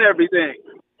is in everything.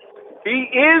 He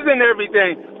is in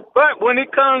everything. But when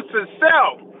it comes to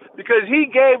self, because he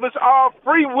gave us all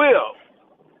free will.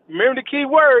 Remember the key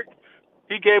word?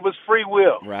 He gave us free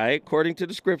will. Right, according to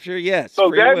the scripture, yes.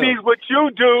 So that will. means what you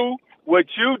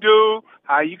do,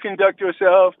 how you conduct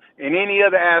yourself, and any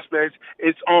other aspects,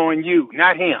 it's on you,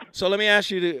 not him. So let me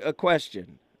ask you a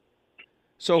question.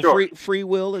 So sure. free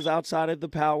will is outside of the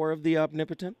power of the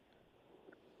omnipotent?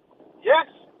 Yes.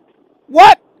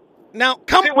 What? Now,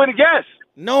 come on. Yes.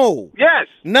 No. Yes.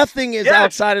 Nothing is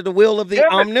outside of the will of the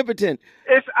omnipotent.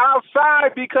 It's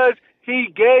outside because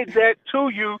he gave that to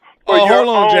you for your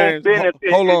own James. benefit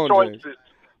and choices. James.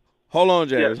 Hold on,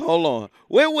 James. Yes. Hold on.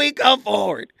 When we come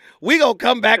forward, we going to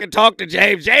come back and talk to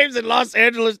James. James in Los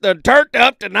Angeles done turned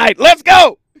up tonight. Let's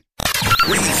go.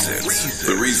 Reasons.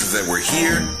 The reasons that we're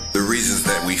here, the reasons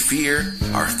that we fear,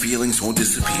 our feelings won't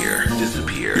disappear.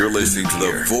 You're listening to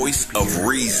the voice of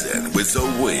reason with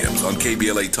Zoe Williams on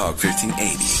KBLA Talk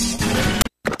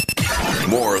 1580.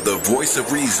 More of the voice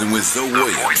of reason with Zoe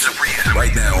Williams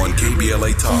right now on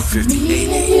KBLA Talk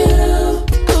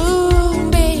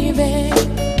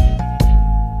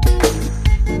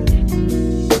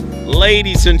 1580.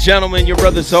 Ladies and gentlemen, your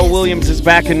brother Zoe Williams is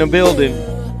back in the building.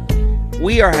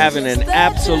 We are having an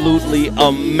absolutely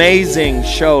amazing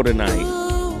show tonight.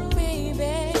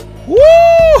 Woo!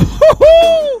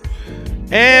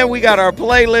 And we got our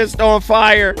playlist on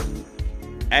fire.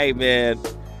 Hey, man.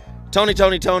 Tony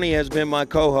has been my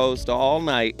co-host all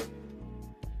night.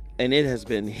 And it has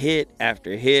been hit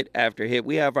after hit after hit.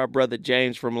 We have our brother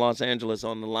James from Los Angeles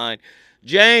on the line.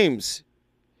 James,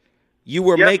 you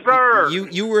were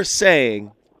you were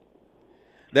saying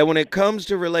that when it comes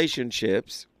to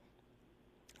relationships,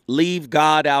 leave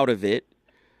God out of it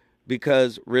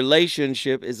because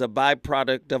relationship is a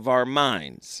byproduct of our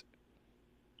minds.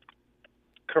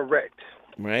 Correct.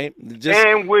 Right?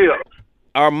 And will.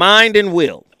 Our mind and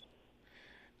will.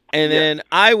 And then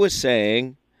I was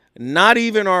saying, not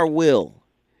even our will.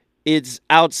 It's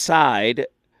outside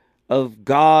of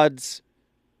God's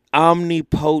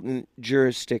omnipotent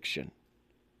jurisdiction.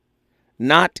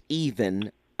 Not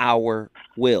even our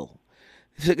will.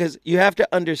 Because you have to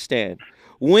understand,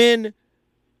 when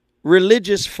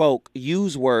religious folk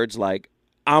use words like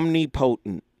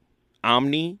omnipotent,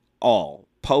 omni, all,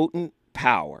 potent,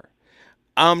 power,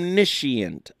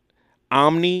 omniscient,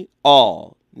 omni,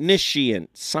 all, niscient,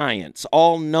 science,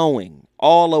 all-knowing,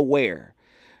 all-aware.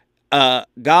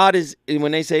 God is,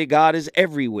 when they say God is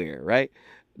everywhere, right?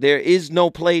 There is no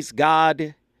place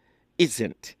God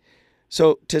isn't.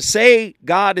 So to say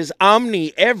God is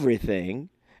omni-everything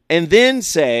and then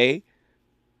say,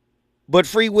 but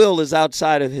free will is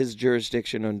outside of his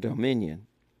jurisdiction and dominion,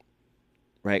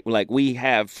 right? Like we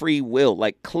have free will,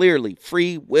 like clearly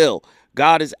free will.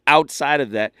 God is outside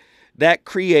of that. That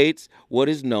creates what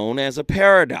is known as a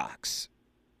paradox.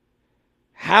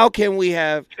 How can we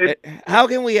have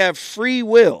free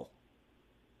will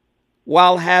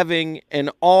while having an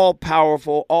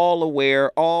all-powerful,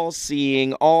 all-aware,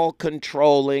 all-seeing,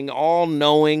 all-controlling,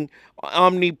 all-knowing,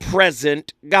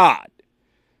 omnipresent God?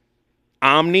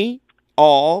 Omni,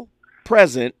 all,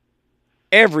 present,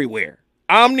 everywhere.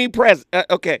 Omnipresent.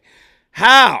 Okay.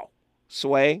 How,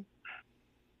 Sway?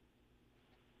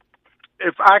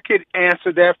 If I could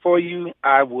answer that for you,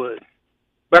 I would.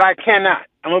 But I cannot.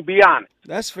 I'm going to be honest.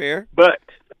 That's fair. But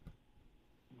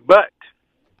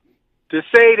to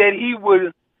say that he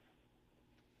would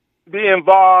be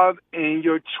involved in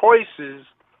your choices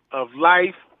of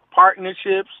life,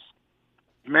 partnerships,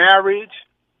 marriage,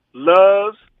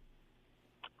 loves,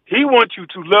 he wants you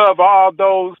to love all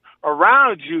those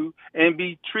around you and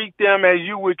treat them as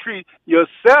you would treat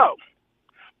yourself.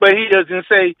 But he doesn't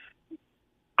say,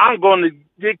 I'm going to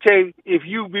dictate if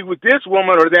you be with this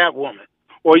woman or that woman,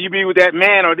 or you be with that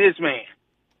man or this man.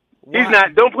 Why? He's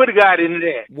not. Don't put a God into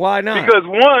that. Why not? Because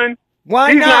one,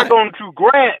 Why he's not? not going to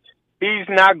grant. He's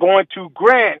not going to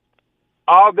grant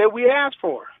all that we ask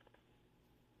for.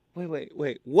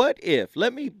 Wait. What if?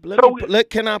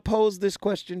 Can I pose this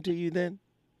question to you then?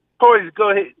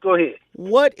 Go ahead.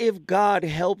 What if God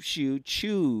helps you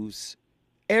choose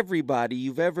everybody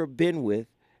you've ever been with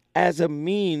as a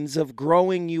means of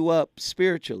growing you up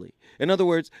spiritually? In other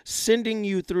words, sending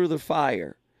you through the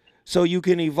fire so you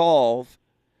can evolve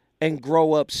and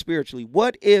grow up spiritually.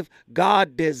 What if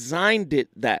God designed it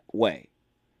that way?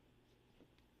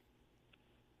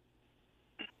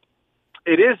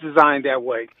 It is designed that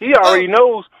way. He already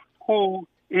knows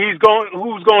who's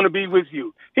going to be with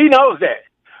you. He knows that.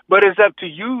 But it's up to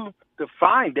you to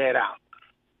find that out.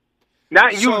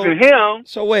 Not using him.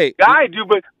 So wait. Guide you,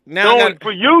 but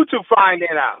for you to find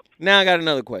that out. Now I got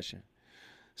another question.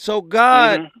 So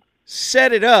God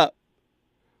set it up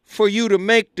for you to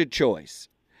make the choice.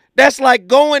 That's like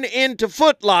going into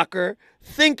Foot Locker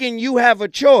thinking you have a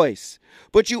choice,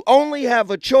 but you only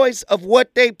have a choice of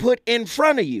what they put in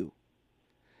front of you.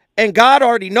 And God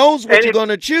already knows what you're going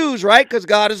to choose, right? Because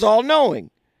God is all-knowing.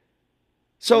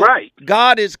 So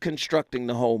God is constructing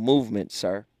the whole movement,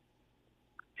 sir.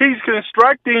 He's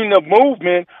constructing the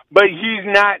movement, but he's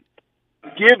not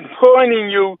pointing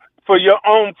you for your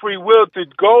own free will to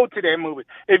go to that movement.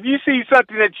 If you see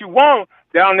something that you want,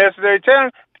 that don't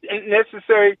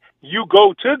necessary you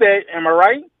go to that. Am I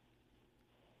right?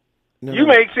 No, you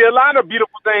may see a lot of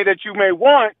beautiful things that you may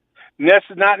want,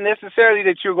 not necessarily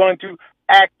that you're going to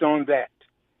act on that.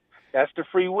 That's the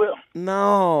free will.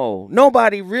 No,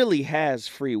 nobody really has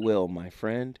free will, my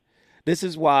friend. This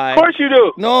is why. Of course you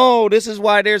do. No, this is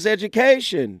why there's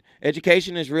education.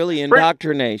 Education is really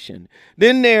indoctrination.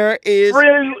 Then there is.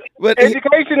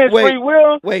 Education is free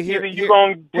will. Either you're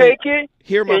going to take it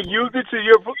and use it to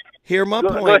your. Hear my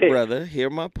point, brother. Hear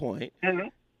my point. Mm-hmm.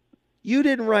 You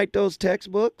didn't write those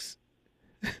textbooks.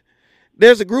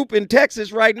 There's a group in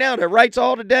Texas right now that writes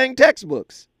all the dang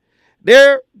textbooks.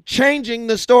 They're changing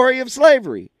the story of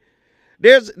slavery.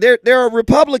 There are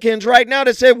Republicans right now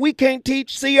that say we can't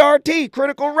teach CRT,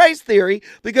 critical race theory,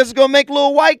 because it's going to make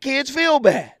little white kids feel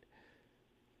bad.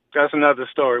 That's another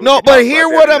story. No, but hear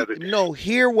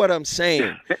what I'm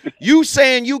saying. You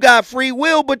saying you got free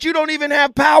will, but you don't even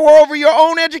have power over your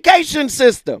own education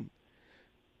system.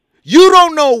 You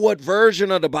don't know what version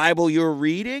of the Bible you're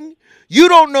reading. You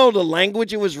don't know the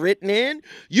language it was written in.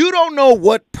 You don't know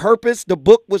what purpose the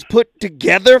book was put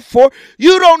together for.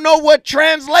 You don't know what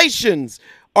translations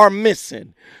are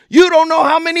missing. You don't know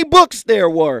how many books there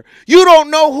were. You don't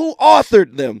know who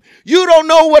authored them. You don't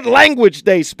know what language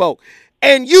they spoke.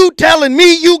 And you telling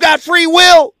me you got free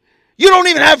will? You don't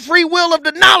even have free will of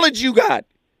the knowledge you got.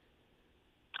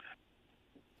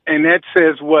 And that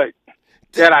says what?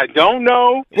 That I don't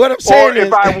know. What I'm saying is,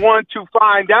 if I want to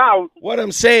find out. What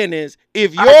I'm saying is,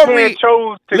 if I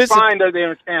chose to find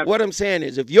the answer. What I'm saying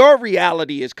is, if your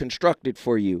reality is constructed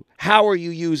for you, how are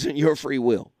you using your free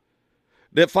will?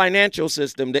 The financial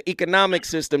system, the economic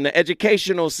system, the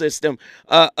educational system,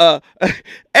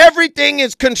 everything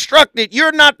is constructed.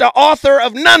 You're not the author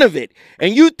of none of it,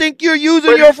 and you think you're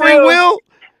using your free will?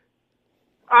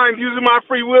 I'm using my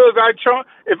free will if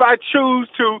I choose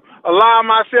to allow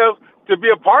myself to be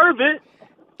a part of it.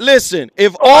 Listen,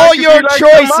 if all your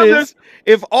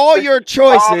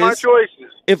choices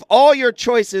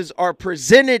are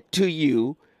presented to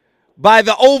you by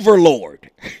the overlord.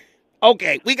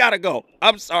 Okay, we gotta go.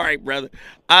 I'm sorry, brother.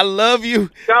 I love you.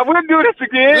 Now we'll do this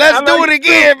again. Let's do it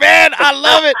again, man. I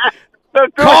love it.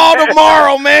 Call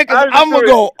tomorrow, man, because I'm gonna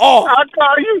go off. I'll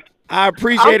call you. I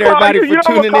appreciate everybody for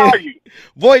tuning in.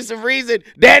 Voice of Reason,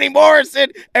 Danny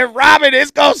Morrison, and Robin.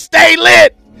 It's gonna stay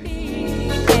lit.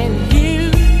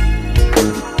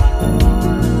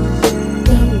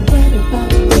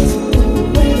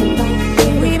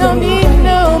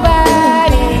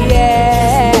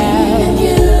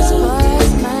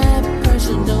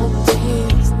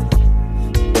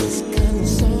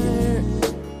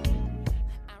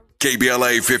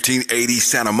 KBLA 1580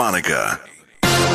 Santa Monica.